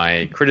voiced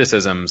my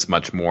criticisms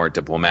much more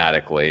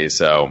diplomatically,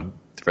 so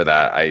for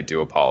that I do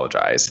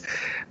apologize.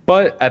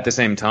 But at the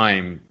same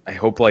time, I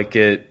hope like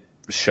it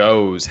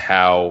shows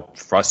how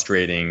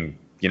frustrating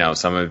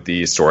some of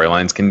these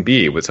storylines can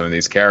be with some of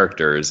these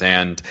characters.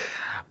 And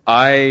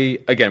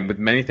again, with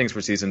many things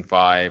for season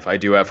 5, I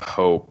do have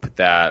hope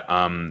that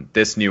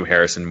this new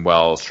Harrison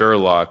Wells,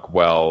 Sherlock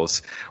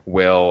Wells,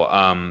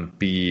 will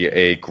be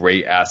a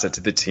great asset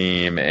to the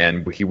team,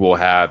 and he will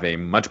have a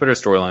much better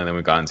storyline than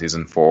we got in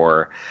season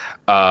 4.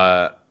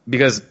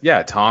 Because,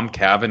 Tom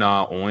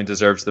Cavanaugh only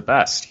deserves the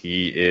best.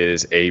 He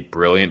is a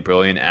brilliant,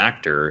 brilliant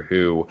actor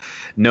who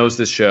knows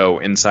the show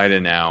inside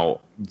and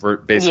out,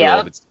 basically all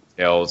of its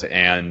details,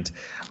 and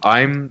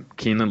I'm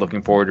keenly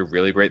looking forward to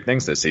really great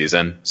things this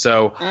season.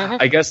 So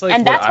I guess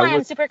and that's why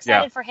I'm super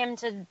excited for him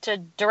to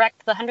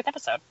direct the 100th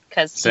episode,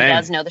 because he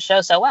does know the show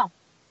so well.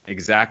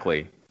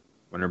 Exactly.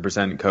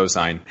 100%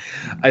 cosign.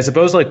 I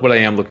suppose like what I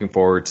am looking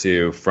forward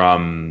to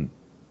from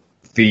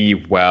the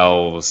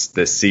Wells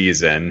this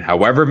season,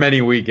 however many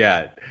we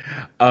get,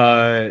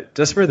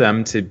 just for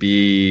them to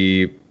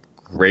be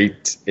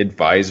great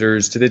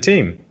advisors to the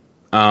team.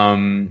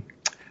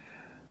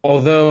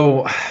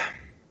 Although,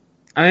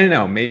 I don't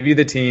know, maybe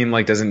the team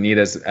like doesn't need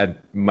as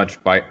much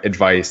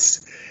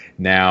advice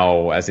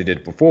now as they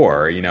did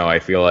before. I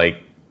feel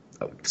like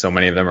so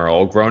many of them are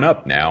all grown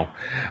up now.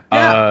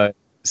 Yeah.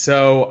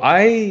 So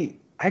I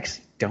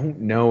actually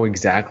don't know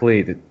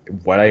exactly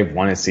what I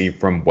want to see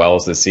from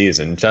Wells this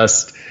season.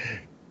 Just,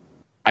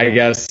 I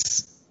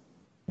guess,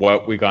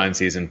 what we got in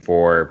season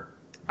 4,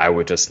 I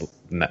would just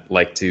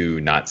like to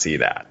not see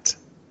that.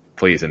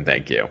 Please and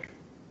thank you.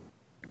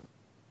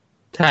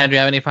 Ty, do you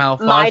have any final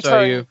thoughts?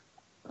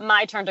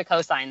 My turn to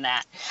co-sign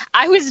that.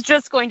 I was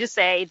just going to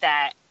say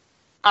that,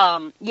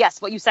 yes,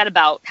 what you said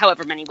about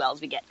however many Wells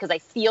we get, because I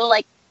feel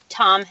like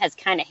Tom has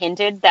kind of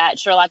hinted that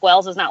Sherlock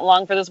Wells is not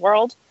long for this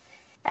world.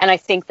 And I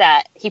think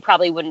that he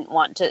probably wouldn't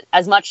want to,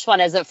 as much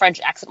fun as a French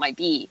accent might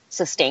be,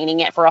 sustaining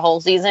it for a whole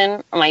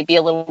season might be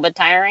a little bit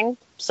tiring.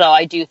 So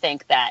I do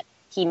think that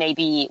he may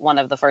be one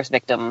of the first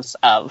victims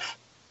of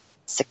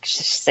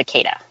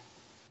Cicada.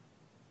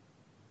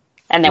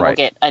 And then we'll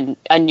get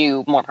a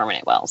new, more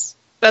permanent Wells.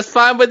 That's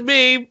fine with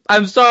me.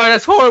 I'm sorry,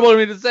 that's horrible of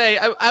me to say.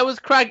 I was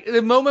cracked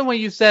the moment when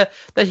you said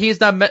that he's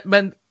not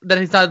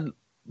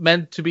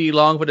meant to be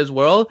long for this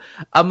world.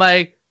 I'm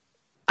like,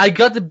 I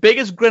got the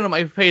biggest grin on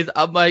my face.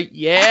 I'm like,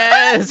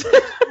 yes.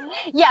 No,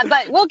 Yeah,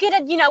 but we'll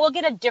get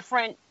a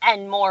different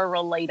and more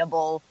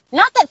relatable.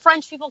 Not that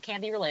French people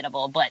can't be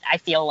relatable, but I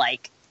feel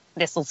like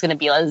this was going to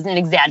be an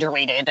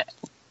exaggerated,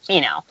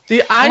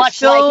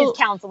 much like his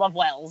Council of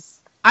Wells.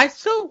 I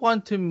still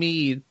want to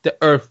meet the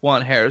Earth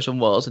One Harrison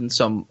Wells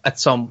at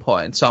some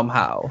point,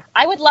 somehow.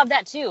 I would love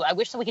that too. I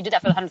wish that we could do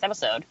that for the 100th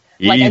episode.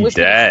 He's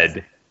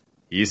dead.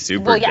 He's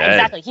super dead.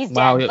 Exactly. He's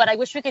dead, but I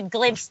wish we could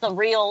glimpse the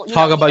real.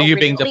 Talk about you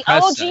being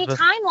depressed. The OG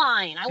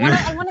timeline.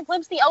 I want to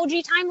glimpse the OG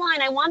timeline.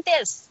 I want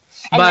this,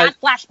 and not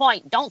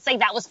Flashpoint. Don't say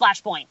that was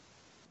Flashpoint.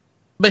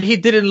 But he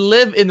didn't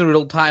live in the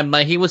real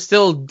timeline. He was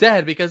still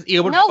dead because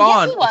Eobard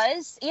Thawne. Yes, he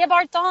was.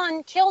 Eobard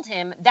Thawne killed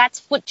him.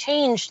 That's what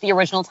changed the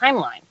original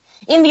timeline.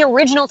 In the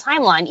original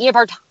timeline,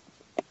 Eobard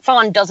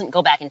Thawne doesn't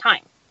go back in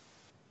time.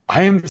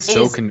 I am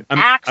so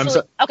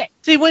okay.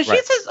 See, when she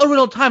says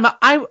original timeline,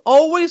 I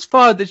always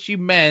thought that she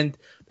meant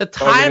the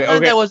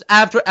timeline that was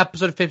after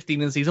episode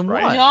 15 in season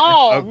 1.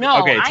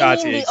 No. Okay, Tati, I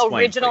mean the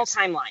original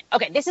timeline.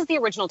 Okay, this is the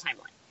original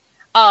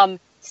timeline.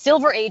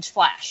 Silver Age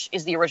Flash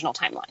is the original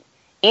timeline.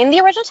 In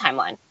the original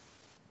timeline,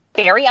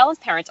 Barry Allen's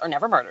parents are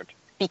never murdered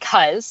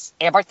because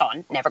Eobard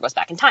Thawne never goes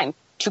back in time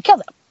to kill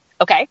them.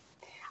 Okay?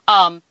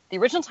 The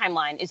original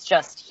timeline is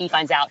just he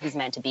finds out he's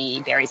meant to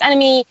be Barry's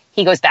enemy.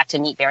 He goes back to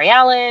meet Barry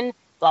Allen,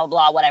 blah,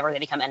 blah, whatever. They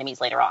become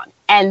enemies later on.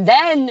 And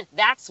then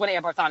that's when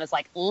Eobard Thawne is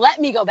like, let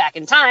me go back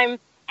in time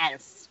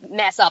and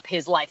mess up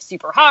his life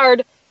super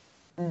hard.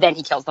 Then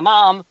he kills the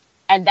mom.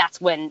 And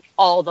that's when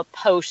all the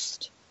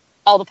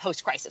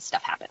post-crisis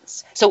stuff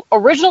happens. So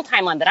original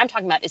timeline that I'm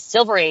talking about is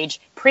Silver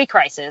Age,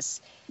 pre-crisis.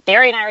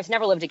 Barry and Iris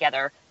never lived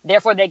together.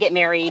 Therefore, they get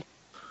married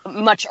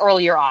much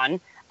earlier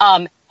on.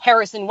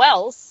 Harrison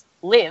Wells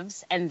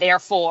lives, and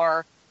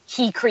therefore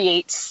he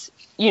creates,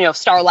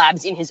 Star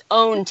Labs in his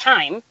own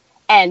time,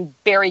 and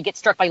Barry gets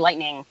struck by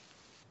lightning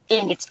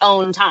in its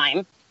own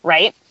time,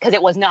 right? Because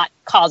it was not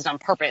caused on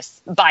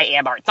purpose by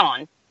Eobard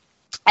Thawne,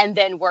 and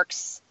then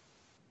works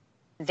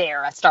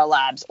there at Star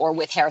Labs or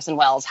with Harrison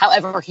Wells,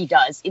 however he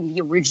does in the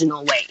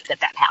original way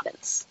that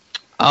happens.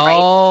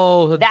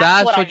 Oh, right?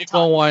 that's what you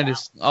don't want to.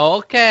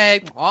 Okay.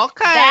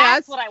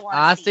 That's what I want.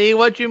 I see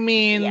what you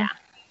mean.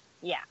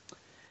 Yeah.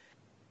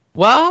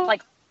 Well,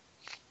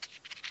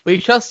 we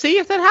shall see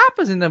if that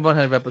happens in the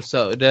 100th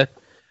episode.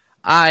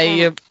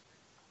 I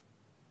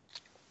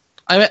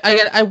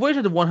wish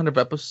that the 100th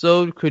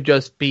episode could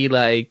just be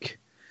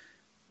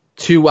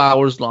 2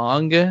 hours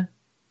long,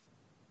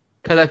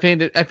 because I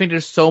think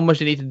there's so much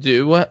they need to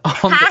do.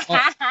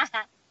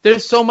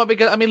 There's so much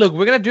because look,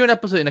 we're gonna do an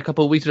episode in a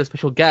couple of weeks with a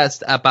special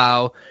guest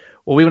about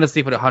what we want to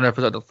see for the 100th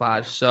episode of The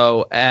Flash.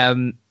 So,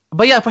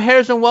 but yeah, for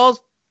Harrison Wells,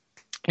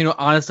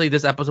 honestly,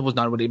 this episode was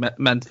not really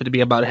meant to be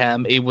about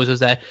him. It was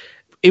just that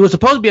it was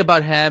supposed to be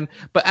about him,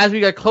 but as we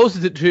got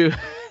closer to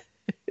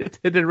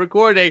the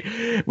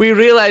recording, we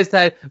realized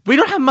that we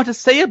don't have much to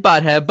say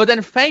about him. But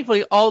then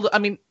thankfully,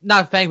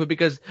 not thankfully,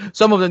 because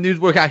some of the news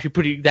were actually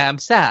pretty damn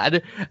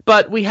sad,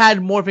 but we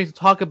had more things to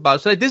talk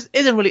about. So this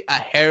isn't really a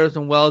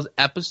Harrison Wells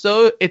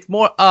episode. It's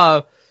more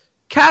of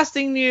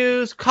casting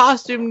news,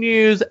 costume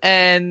news,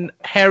 and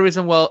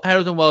Harrison Wells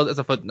as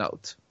a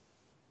footnote.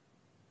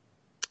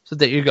 So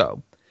there you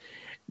go.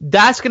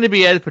 That's going to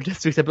be it for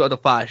this week's episode of the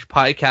Flash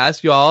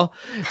podcast, y'all.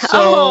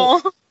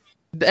 So,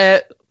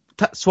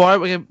 Swar,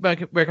 where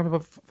can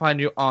people find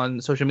you on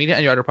social media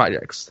and your other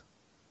projects?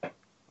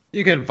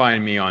 You can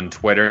find me on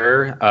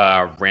Twitter,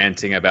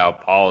 ranting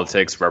about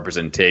politics,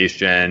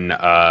 representation,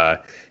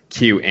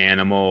 cute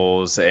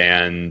animals,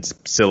 and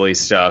silly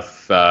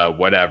stuff,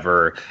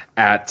 whatever,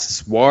 at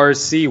Swarz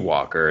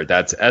Seawalker.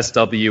 That's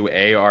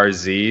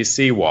SWARZ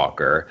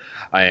Seawalker.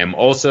 I am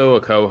also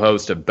a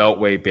co-host of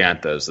Beltway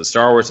Banthas, the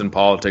Star Wars and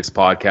Politics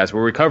podcast,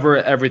 where we cover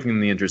everything in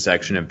the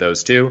intersection of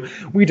those two.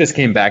 We just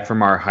came back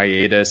from our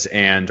hiatus,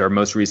 and our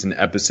most recent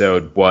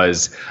episode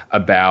was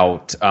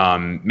about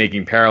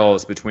making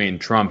parallels between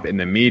Trump in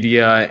the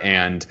media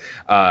and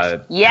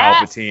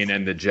Palpatine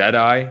and the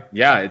Jedi.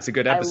 Yeah, it's a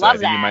good episode. I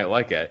think you might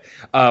like it.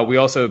 We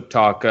also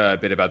talk a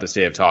bit about the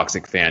state of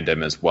toxic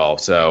fandom as well.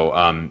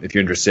 So if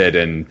you're interested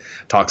in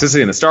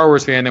toxicity in the Star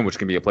Wars fandom, which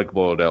can be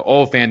applicable to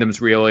all fandoms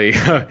really,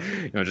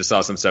 just saw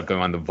some stuff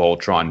going on the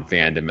Voltron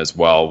fandom as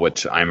well,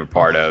 which I'm a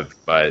part of.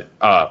 But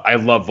I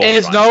love Voltron.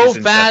 Is no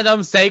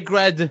fandom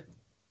sacred?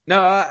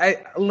 No,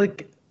 I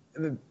like.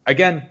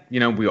 Again,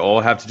 we all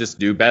have to just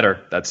do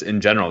better. That's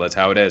in general. That's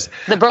how it is.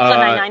 The Brooklyn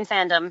Nine-Nine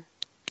fandom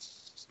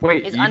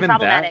is even unproblematic.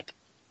 That?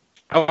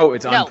 Oh,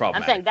 it's unproblematic.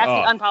 I'm saying that's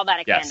the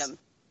unproblematic fandom.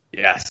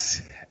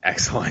 Yes,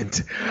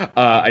 excellent.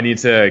 I need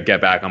to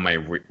get back on my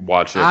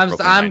watch.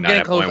 I'm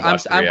getting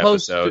close. I'm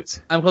close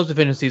to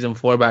finishing season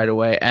 4, by the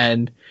way.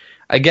 And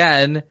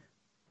again,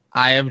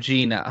 I am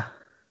Gina.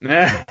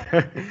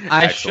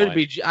 I should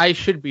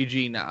be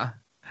Gina.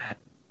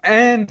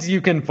 And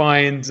you can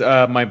find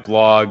my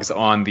blogs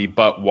on the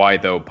But Why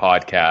Though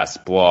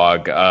podcast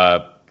blog,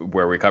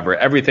 where we cover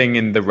everything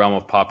in the realm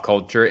of pop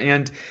culture.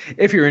 And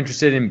if you're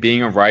interested in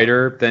being a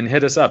writer, then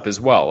hit us up as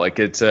well.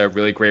 It's a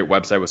really great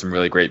website with some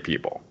really great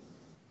people.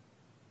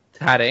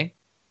 Tade?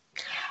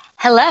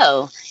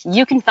 Hello.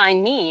 You can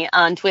find me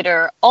on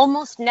Twitter,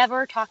 almost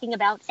never talking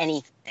about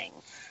anything,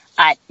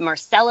 at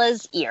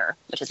Marcella's Ear,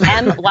 which is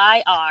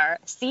MYRCELLASEAR,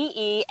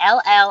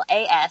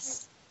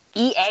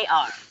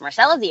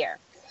 Marcella's Ear.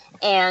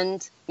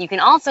 And you can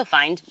also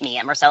find me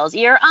at Marcella's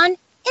Ear on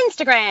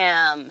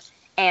Instagram,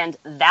 and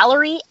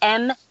Valerie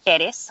M.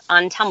 Perez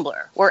on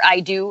Tumblr, where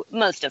I do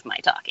most of my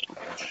talking.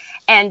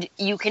 And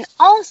you can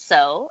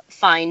also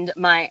find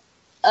my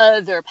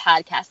other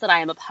podcast that I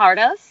am a part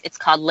of. It's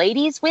called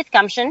Ladies with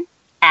Gumption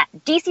at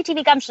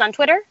DCTV Gumption on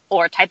Twitter,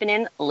 or typing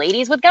in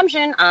Ladies with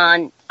Gumption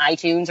on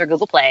iTunes or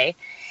Google Play.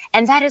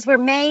 And that is where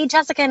May,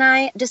 Jessica, and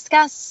I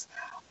discuss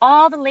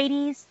all the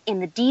ladies in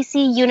the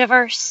DC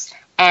universe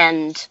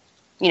and,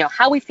 you know,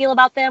 how we feel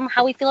about them,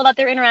 how we feel about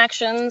their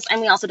interactions. And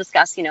we also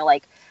discuss, you know,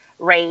 like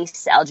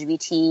race,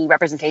 LGBT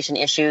representation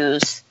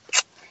issues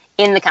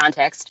in the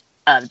context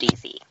of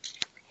DC.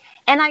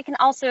 And you can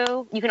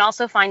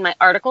also find my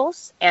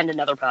articles and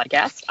another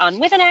podcast on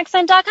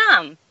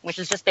withanaccent.com, which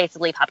is just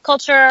basically pop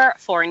culture,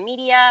 foreign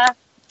media,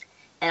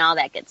 and all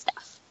that good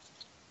stuff.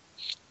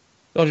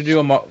 Don't you do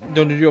a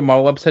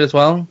Marvel website as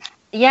well?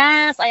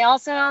 Yes, I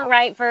also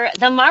write for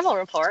the Marvel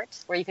Report,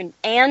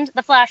 and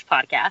the Flash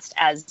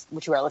podcast,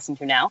 which you are listening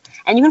to now,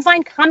 and you can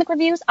find comic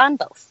reviews on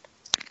both.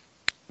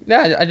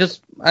 Yeah, I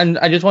just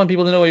want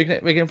people to know where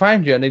we can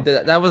find you, and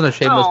that wasn't a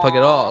shameless plug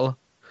at all.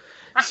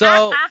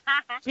 So,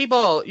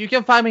 people, you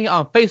can find me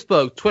on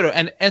Facebook, Twitter,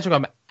 and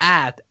Instagram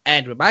at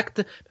Andrew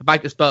Bacht.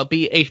 Bacht is spelled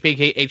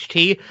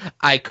BHBKHT.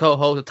 I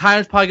co-host the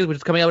Times podcast, which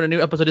is coming out with a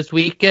new episode this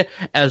week,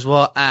 as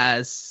well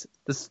as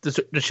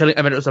the Shelley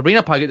Emmett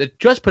Sabrina podcast that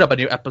just put up a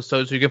new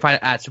episode. So you can find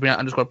it at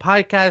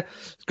Sabrina_podcast.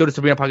 Go to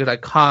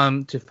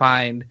SabrinaPodcast.com to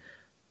find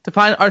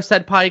our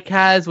said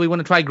podcast. We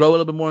want to try to grow a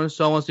little bit more and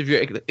so on. So if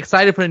you're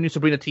excited for the new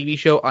Sabrina TV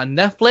show on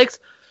Netflix,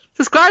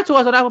 subscribe to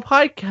us on Apple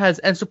Podcasts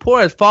and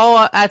support us.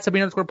 Follow at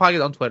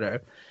Sabrina_podcast on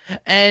Twitter.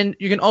 And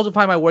you can also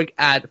find my work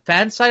at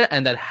Fansite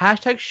and that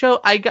hashtag show.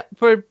 I got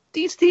for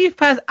DC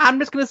fans, I'm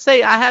just going to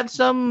say I have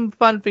some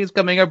fun things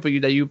coming up for you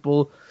that you're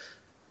going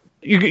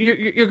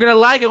to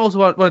like and also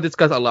want to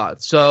discuss a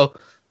lot. So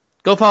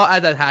go follow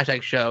at that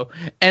hashtag show.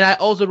 And I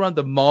also run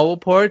the Marvel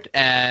Report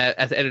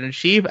as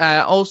editor-in-chief.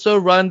 I also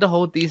run the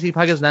whole DC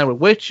Podcast Network,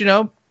 which, you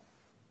know,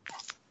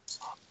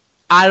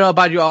 I don't know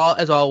about you all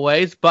as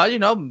always, but, you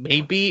know,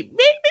 maybe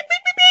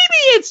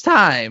it's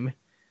time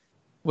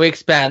we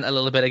expand a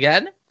little bit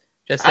again.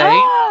 Just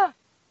saying.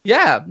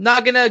 Yeah,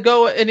 not going to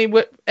go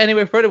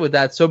anywhere further with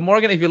that. So,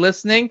 Morgan, if you're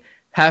listening,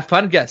 have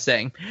fun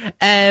guessing.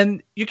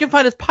 And you can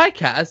find this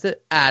podcast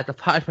at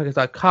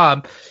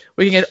theflashpodcast.com,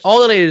 where you can get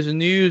all the latest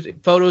news,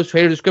 photos,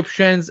 trailer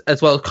descriptions,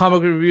 as well as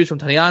comic reviews from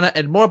Tatiana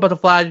and more about The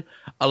Flash,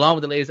 along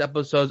with the latest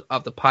episodes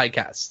of the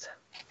podcast.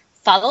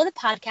 Follow the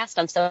podcast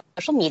on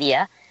social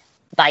media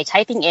by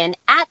typing in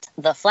at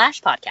The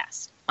Flash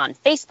Podcast on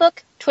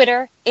Facebook,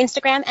 Twitter,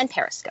 Instagram, and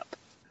Periscope.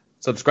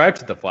 Subscribe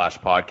to The Flash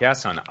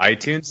Podcast on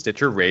iTunes,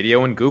 Stitcher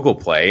Radio, and Google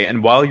Play.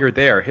 And while you're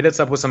there, hit us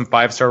up with some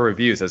 5-star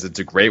reviews, as it's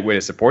a great way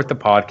to support the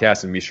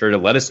podcast, and be sure to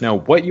let us know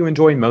what you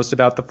enjoy most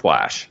about The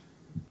Flash.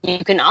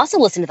 You can also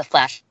listen to The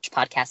Flash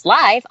Podcast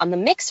live on the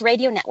Mix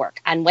Radio Network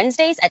on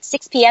Wednesdays at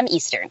 6 p.m.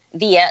 Eastern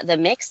via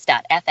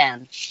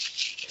themix.fm.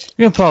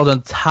 You can follow the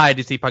entire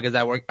DC Podcast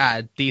Network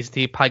at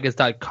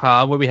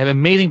DCPodcast.com, where we have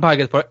amazing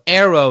podcasts for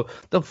Arrow,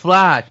 The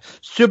Flash,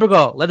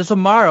 Supergirl, Legends of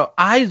Tomorrow,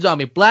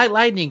 iZombie, Black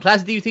Lightning,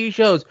 classic DC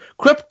shows,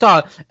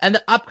 Krypton, and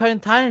the upcoming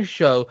Titan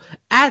show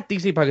at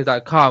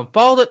DCPodcast.com.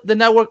 Follow the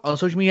network on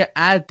social media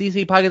at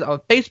DC Podcast on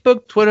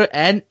Facebook, Twitter,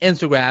 and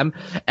Instagram.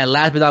 And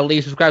last but not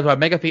least, subscribe to our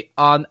mega feed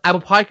on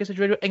Apple Podcasts,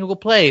 Stitcher Radio, and Google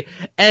Play.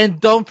 And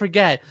don't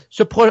forget,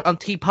 support on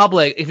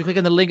TeePublic. If you click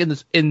on the link in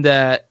the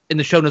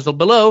show notes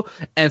below,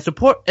 and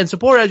support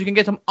us, you can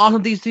get some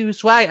awesome DC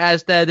swag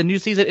as the new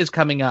season is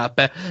coming up.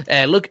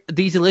 Look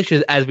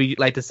DC-licious, as we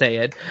like to say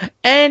it.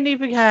 And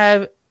if you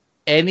have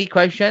any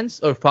questions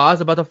or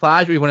thoughts about The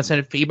Flash, or you want to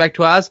send feedback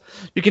to us,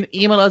 you can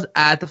email us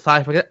at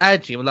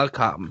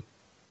theflashpodcast@gmail.com.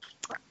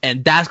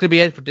 And that's going to be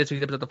it for this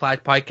week's episode of The Flash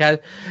Podcast.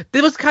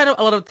 There was kind of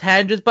a lot of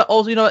tangents, but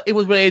also, you know, it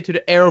was related to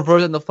the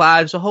Arrowverse and The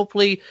Flash, so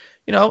hopefully,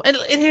 you know, and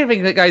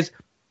here's guys,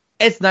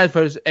 it's nice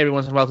for every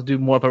once in a while to do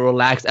more of a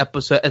relaxed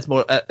episode, as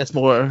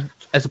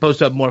opposed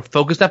to a more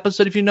focused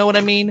episode, if you know what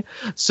I mean.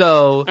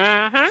 So,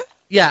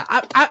 yeah,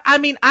 I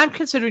mean, I'm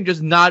considering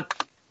just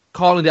not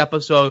calling the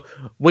episode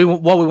what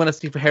we want to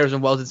see for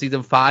Harrison Wells in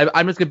season 5.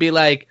 I'm just gonna be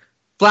like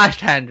Flash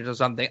tangents or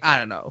something. I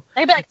don't know.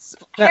 They'd be like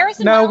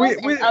Harrison Wells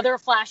and other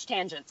Flash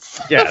tangents.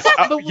 Yes,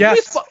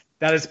 yes,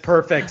 that is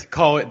perfect.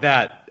 Call it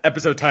that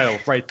episode title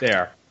right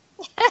there.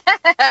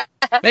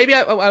 Maybe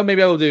I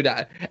will do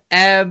that.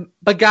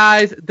 But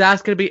guys,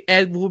 that's gonna be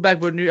it. We'll be back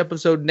with a new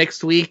episode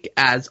next week,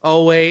 as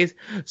always.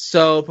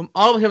 So from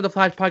all of us here at the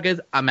Flash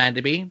Podcast, I'm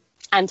Andy B.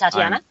 I'm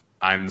Tatiana.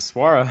 I'm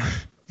Swara.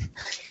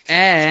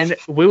 And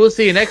we will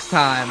see you next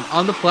time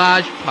on the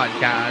Flash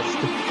Podcast.